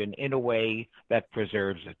information in a way that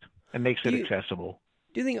preserves it and makes it accessible.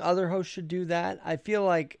 Do you think other hosts should do that? I feel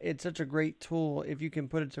like it's such a great tool if you can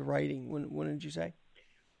put it to writing. Wouldn't you say?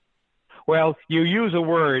 Well, you use a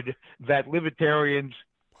word that libertarians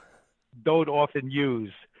don't often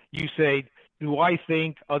use. You say, do I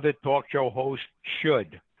think other talk show hosts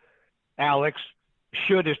should? Alex,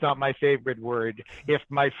 should is not my favorite word. If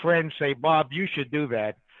my friends say, Bob, you should do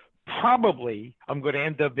that, probably I'm going to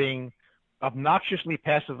end up being obnoxiously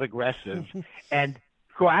passive aggressive and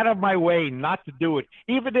go out of my way not to do it,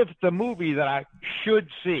 even if it's a movie that I should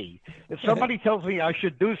see. If somebody tells me I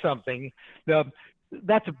should do something,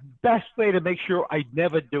 that's the best way to make sure I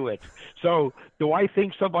never do it. So do I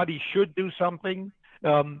think somebody should do something?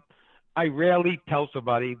 I rarely tell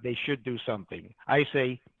somebody they should do something. I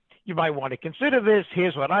say, you might want to consider this.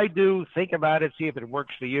 Here's what I do. Think about it. See if it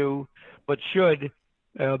works for you. But should,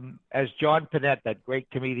 as John Panette, that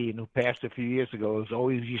great comedian who passed a few years ago,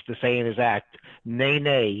 always used to say in his act, nay,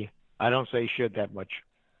 nay. I don't say should that much.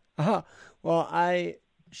 Well, I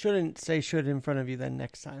shouldn't say should in front of you then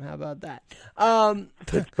next time. How about that?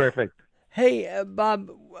 That's perfect. Hey,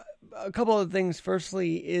 Bob, a couple of things.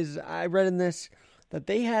 Firstly is I read in this that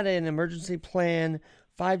they had an emergency plan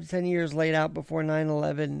 5 to 10 years laid out before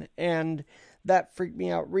 9/11, and that freaked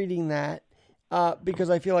me out reading that because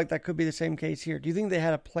I feel like that could be the same case here. Do you think they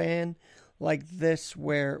had a plan like this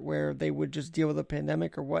where they would just deal with a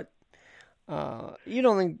pandemic, or what? You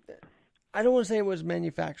don't think... I don't want to say it was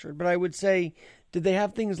manufactured, but I would say, did they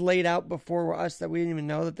have things laid out before us that we didn't even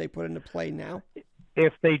know that they put into play now?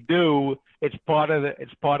 If they do, it's part of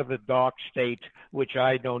the dark state, which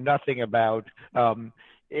I know nothing about.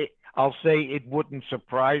 I'll say it wouldn't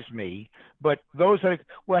surprise me, but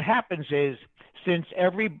what happens is since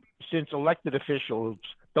elected officials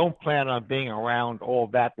don't plan on being around all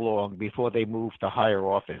that long before they move to higher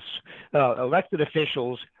office, elected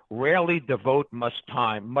officials rarely devote much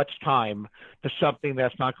time to something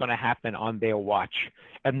that's not going to happen on their watch,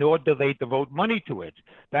 and nor do they devote money to it.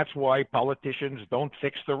 That's why politicians don't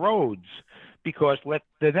fix the roads, because let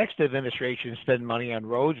the next administration spend money on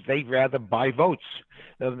roads. They'd rather buy votes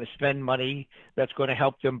than spend money that's going to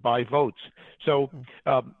help them buy votes. So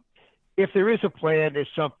if there is a plan, it's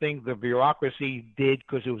something the bureaucracy did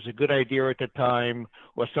because it was a good idea at the time,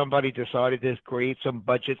 or somebody decided to create some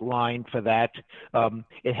budget line for that.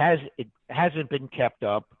 It hasn't been kept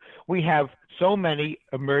up. We have so many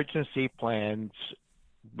emergency plans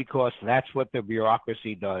because that's what the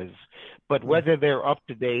bureaucracy does. But whether they're up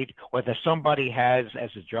to date, whether somebody has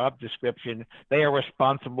as a job description, they are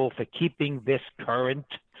responsible for keeping this current.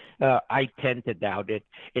 I tend to doubt it.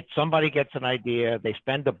 If somebody gets an idea, they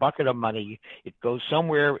spend a bucket of money, it goes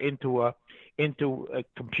somewhere into a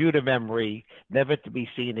computer memory, never to be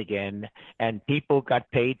seen again, and people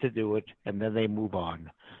got paid to do it, and then they move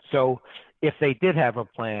on. So if they did have a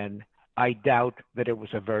plan, I doubt that it was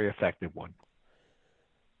a very effective one.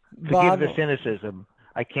 Forgive the cynicism.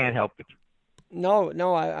 I can't help it. No,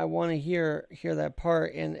 I want to hear that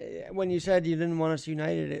part. And when you said you didn't want us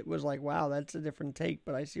united, it was like, wow, that's a different take,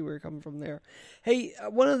 but I see where you're coming from there. Hey,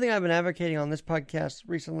 one of the things I've been advocating on this podcast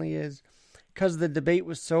recently is because the debate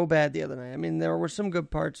was so bad the other night. I mean, there were some good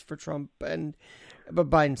parts for Trump, but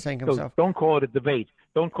Biden sank himself. So don't call it a debate.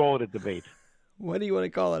 Don't call it a debate. What do you want to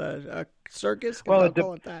call it? A circus? Well, I'll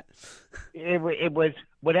call it that. It was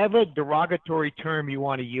whatever derogatory term you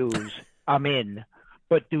want to use, I'm in.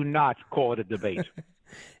 But do not call it a debate.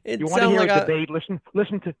 You want to hear a debate?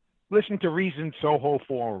 Listen to Reason Soho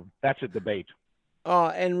Forum. That's a debate.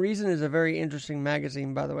 And Reason is a very interesting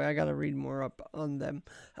magazine, by the way. I got to read more up on them.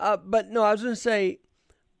 But no, I was going to say,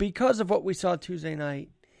 because of what we saw Tuesday night,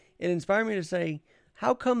 it inspired me to say,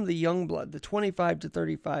 how come the young blood, the 25 to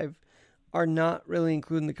 35, are not really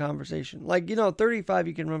included in the conversation? Like, 35,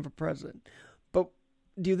 you can run for president. But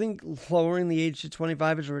do you think lowering the age to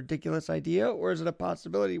 25 is a ridiculous idea, or is it a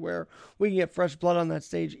possibility where we can get fresh blood on that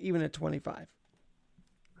stage even at 25?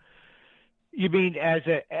 You mean as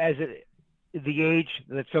the age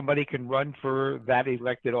that somebody can run for that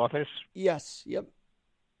elected office? Yes. Yep.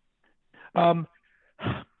 I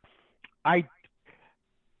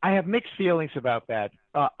have mixed feelings about that.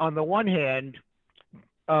 On the one hand,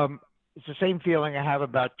 it's the same feeling I have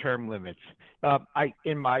about term limits.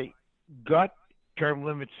 In my gut, term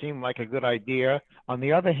limits seem like a good idea. On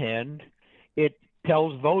the other hand, it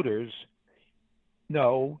tells voters,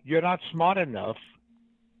 no, you're not smart enough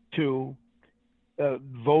to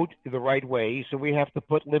vote the right way, so we have to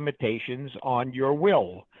put limitations on your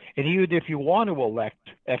will. And even if you want to elect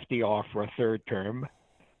FDR for a third term,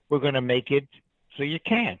 we're going to make it so you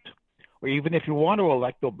can't. Or even if you want to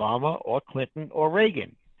elect Obama or Clinton or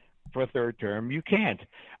Reagan for a third term, you can't.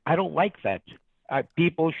 I don't like that.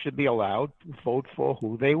 people should be allowed to vote for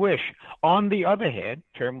who they wish. On the other hand,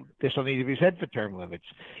 there's something to be said for term limits.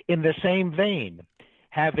 In the same vein,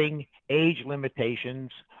 having age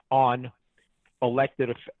limitations on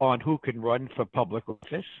who can run for public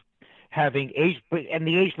office, having age, and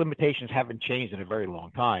the age limitations haven't changed in a very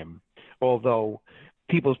long time, although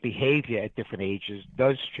people's behavior at different ages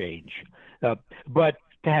does change. But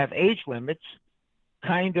to have age limits,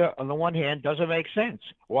 kind of, on the one hand, doesn't make sense.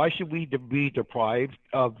 Why should we be deprived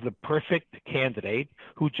of the perfect candidate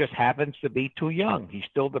who just happens to be too young? He's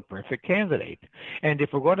still the perfect candidate. And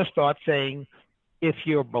if we're going to start saying, if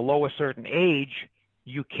you're below a certain age,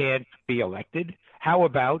 you can't be elected, how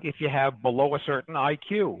about if you have below a certain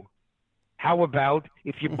IQ? How about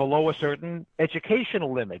if you're below a certain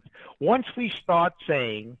educational limit? Once we start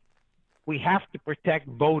saying we have to protect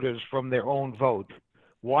voters from their own vote,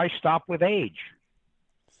 why stop with age?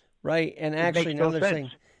 Right, and actually another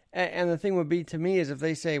thing, and the thing would be to me is if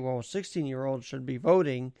they say, well, 16-year-olds should be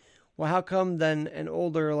voting, well, how come then an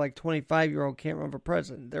older, like 25-year-old can't run for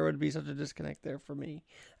president? There would be such a disconnect there for me,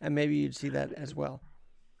 and maybe you'd see that as well.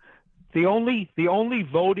 The only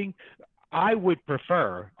voting I would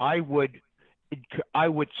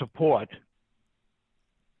support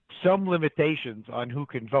some limitations on who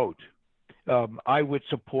can vote. I would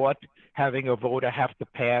support having a voter have to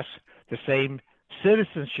pass the same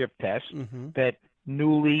citizenship test that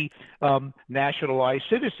newly nationalized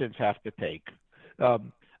citizens have to take.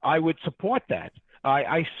 I would support that.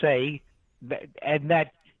 I say that, and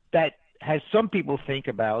that has some people think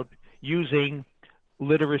about using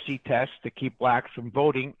literacy tests to keep blacks from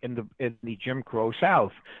voting in the Jim Crow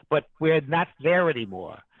South, but we're not there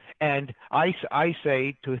anymore. And I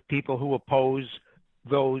say to people who oppose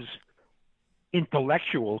those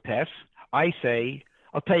intellectual tests, I say,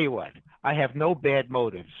 I'll tell you what, I have no bad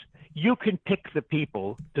motives. You can pick the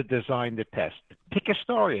people to design the test. Pick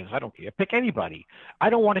historians, I don't care. Pick anybody. I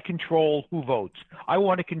don't want to control who votes. I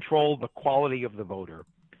want to control the quality of the voter,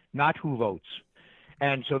 not who votes.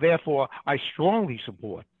 And so therefore, I strongly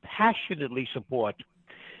support, passionately support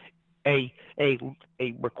a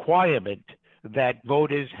requirement that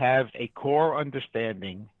voters have a core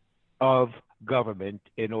understanding of government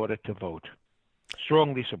in order to vote.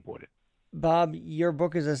 Strongly support it. Bob, your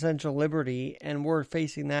book is Essential Liberty, and we're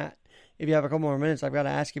facing that. If you have a couple more minutes, I've got to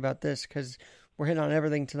ask you about this because we're hitting on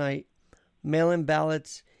everything tonight. Mail-in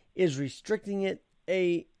ballots, is restricting it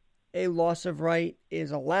a loss of right?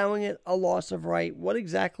 Is allowing it a loss of right? What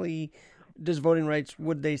exactly does voting rights,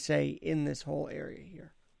 would they say, in this whole area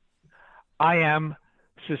here? I am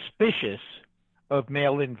suspicious of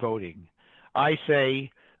mail-in voting. I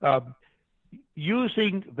say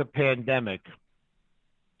using the pandemic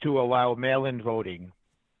to allow mail-in voting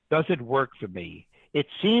doesn't work for me. It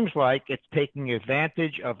seems like it's taking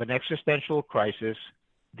advantage of an existential crisis,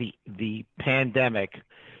 the pandemic,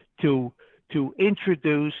 to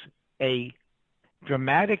introduce a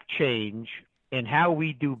dramatic change in how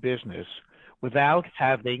we do business without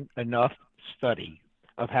having enough study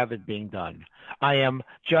of how it being done.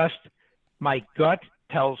 My gut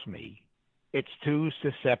tells me it's too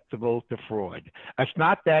susceptible to fraud. It's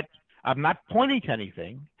not that I'm not pointing to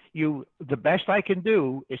anything. The best I can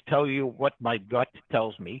do is tell you what my gut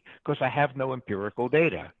tells me because I have no empirical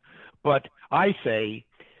data. But I say,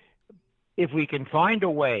 if we can find a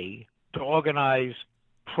way to organize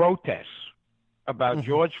protests about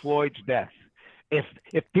George Floyd's death, if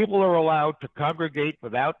people are allowed to congregate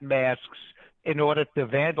without masks in order to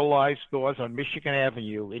vandalize stores on Michigan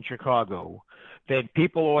Avenue in Chicago, then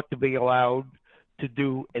people ought to be allowed to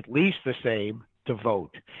do at least the same to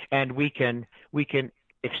vote. And we can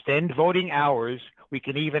extend voting hours. We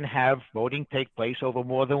can even have voting take place over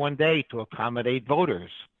more than one day to accommodate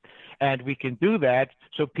voters. And we can do that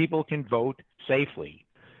so people can vote safely.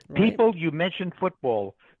 Right. People, you mentioned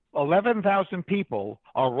football. 11,000 people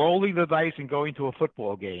are rolling the dice and going to a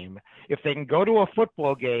football game. If they can go to a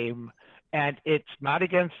football game and it's not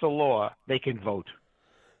against the law, they can vote.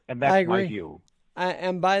 And that's my view.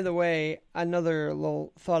 And by the way, another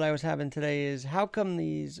little thought I was having today is how come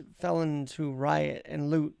these felons who riot and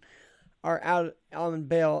loot are out on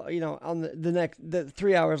bail, on the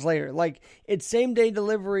 3 hours later? Like, it's same day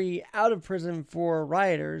delivery out of prison for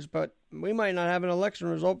rioters, but we might not have an election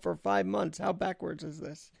result for 5 months. How backwards is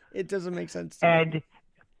this? It doesn't make sense to me.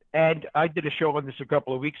 And I did a show on this a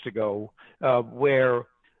couple of weeks ago where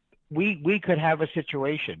we could have a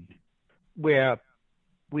situation where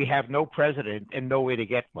we have no president and no way to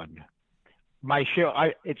get one. My show,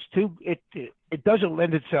 it doesn't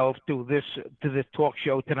lend itself to this talk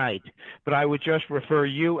show tonight, but I would just refer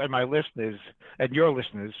you and my listeners and your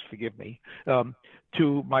listeners, forgive me,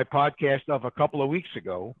 to my podcast of a couple of weeks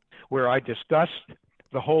ago, where I discussed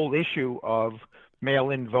the whole issue of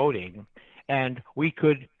mail-in voting, and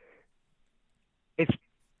it's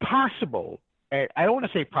possible. I don't want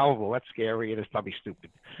to say probable. That's scary, and it's probably stupid,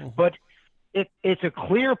 but it's a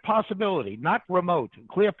clear possibility, not remote,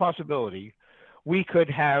 clear possibility. We could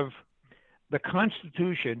have. The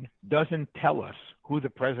Constitution doesn't tell us who the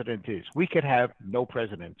president is. We could have no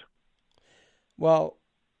president. Well,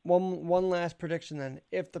 one last prediction then.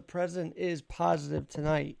 If the president is positive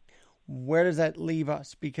tonight, where does that leave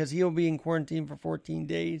us? Because he'll be in quarantine for 14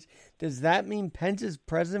 days. Does that mean Pence is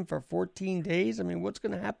president for 14 days? I mean, what's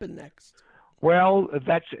going to happen next? Well,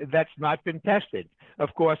 that's not been tested.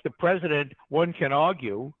 Of course, the president, one can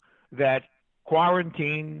argue that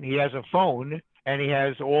quarantine, he has a phone, and he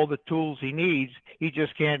has all the tools he needs. He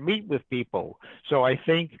just can't meet with people. So I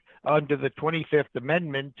think under the 25th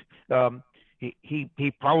Amendment,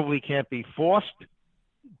 he probably can't be forced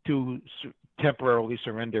to temporarily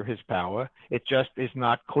surrender his power. It just is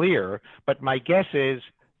not clear. But my guess is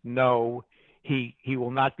no, he will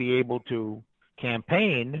not be able to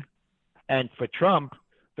campaign. And for Trump,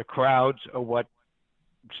 the crowds are what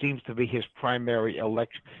seems to be his primary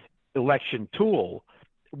election tool.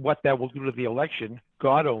 What that will do to the election,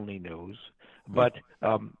 God only knows. But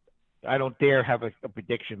I don't dare have a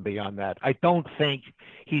prediction beyond that. I don't think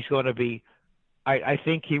he's going to be. I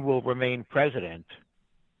think he will remain president,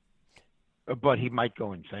 but he might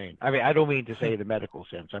go insane. I mean, I don't mean to say the medical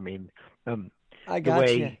sense. I mean, I got the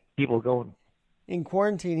way you. People go in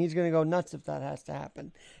quarantine, he's going to go nuts if that has to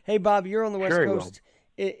happen. Hey, Bob, you're on the West Coast.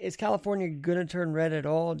 Is California going to turn red at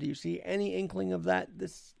all? Do you see any inkling of that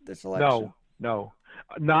this election? No.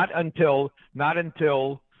 Not until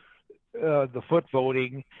the foot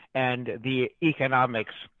voting and the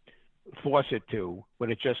economics force it to,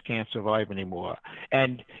 when it just can't survive anymore.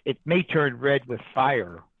 And it may turn red with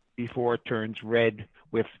fire before it turns red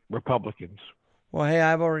with Republicans. Well, hey,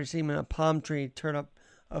 I've already seen a palm tree turn up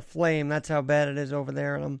a flame. That's how bad it is over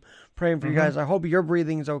there. And I'm praying for you guys. I hope your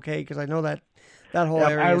breathing's okay, because I know that whole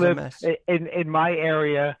area is a mess. In my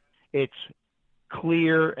area, it's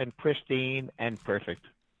clear and pristine and perfect.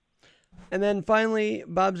 And then finally,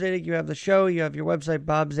 Bob Zadek, you have the show, you have your website,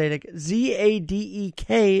 Bob Zadek,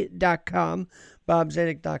 ZADEK.com,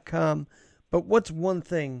 BobZadek.com. But what's one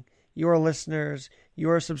thing your listeners,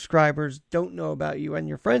 your subscribers don't know about you, and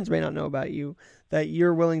your friends may not know about you, that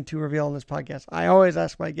you're willing to reveal on this podcast? I always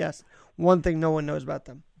ask my guests one thing no one knows about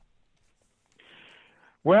them.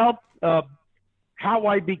 Well, how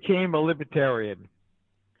I became a libertarian.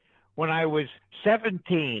 When I was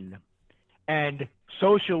 17 and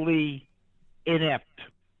socially inept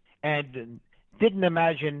and didn't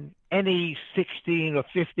imagine any 16 or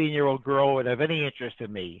 15-year-old girl would have any interest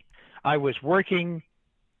in me, I was working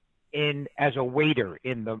as a waiter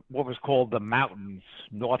in what was called the mountains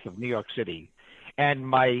north of New York City.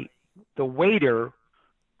 And the waiter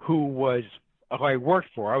who I worked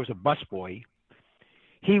for, I was a busboy,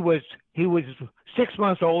 he was 6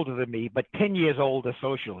 months older than me, but 10 years older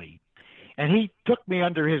socially. And he took me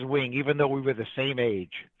under his wing, even though we were the same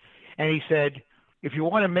age. And he said, if you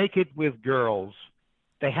want to make it with girls,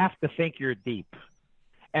 they have to think you're deep.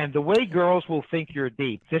 And the way girls will think you're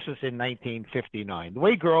deep, this is in 1959, the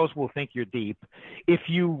way girls will think you're deep, if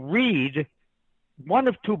you read one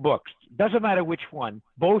of two books, doesn't matter which one,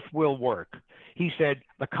 both will work. He said,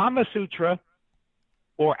 the Kama Sutra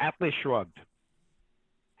or Atlas Shrugged.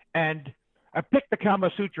 And I picked the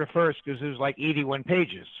Kama Sutra first because it was like 81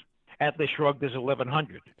 pages. Atlas Shrugged is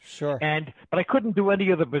 1,100. Sure. But I couldn't do any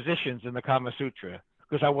of the positions in the Kama Sutra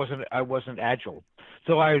because I wasn't agile.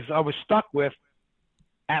 So I was stuck with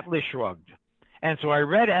Atlas Shrugged. And so I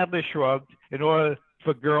read Atlas Shrugged in order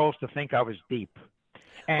for girls to think I was deep.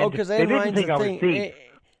 And because they didn't think I was deep.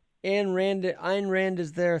 Ayn Rand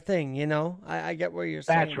is their thing, you know? I get what you're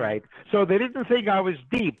saying. That's right. So they didn't think I was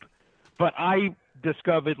deep, but I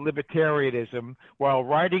discovered libertarianism while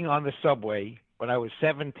riding on the subway when I was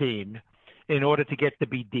 17 in order to get to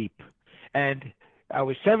be deep. And I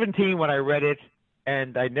was 17 when I read it,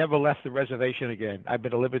 and I never left the reservation again. I've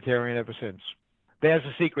been a libertarian ever since. There's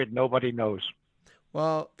a secret nobody knows.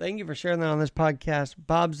 Well, thank you for sharing that on this podcast,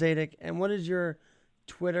 Bob Zadek. And what is your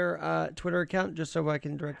Twitter account, just so I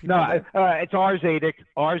can direct people? No, it's rzadek,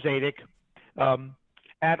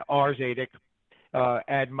 at rzadek.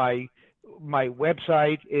 And my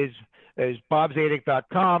website is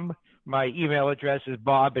bobzadek.com. My email address is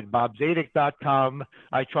bob@bobzadek.com.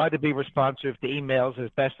 I try to be responsive to emails as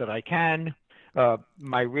best that I can.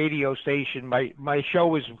 my radio station. My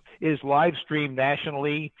show is live streamed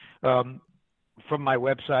nationally from my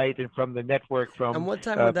website and from the network from And what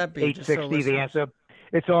time would that be? 860 The Answer.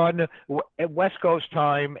 It's on at West Coast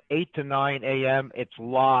time, 8 to 9 a.m. It's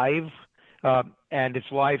live, and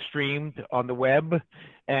it's live streamed on the web,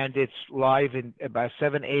 and it's live in about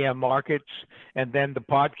 7 a.m. markets, and then the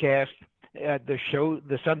podcast.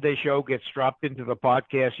 The Sunday show gets dropped into the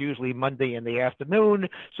podcast usually Monday in the afternoon.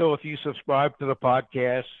 So if you subscribe to the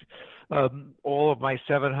podcast, all of my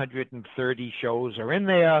 730 shows are in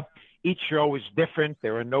there. Each show is different.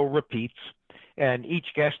 There are no repeats. And each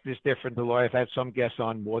guest is different. Although I've had some guests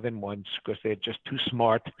on more than once because they're just too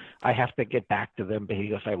smart. I have to get back to them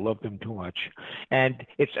because I love them too much. And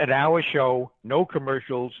it's an hour show, no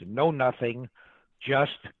commercials, no nothing,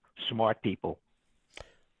 just smart people.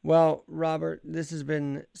 Well, Robert, this has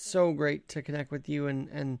been so great to connect with you,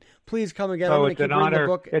 and please come again. Oh, it's an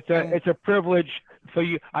honor. It's a privilege for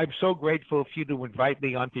you. I'm so grateful for you to invite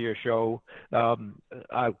me onto your show.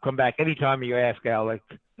 I'll come back anytime you ask, Alec.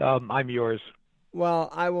 I'm yours. Well,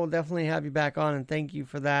 I will definitely have you back on, and thank you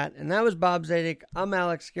for that. And that was Bob Zadek. I'm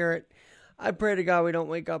Alex Garrett. I pray to God we don't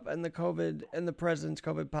wake up and the president's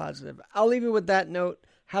COVID positive. I'll leave you with that note.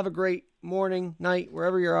 Have a great morning, night,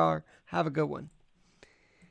 wherever you are. Have a good one.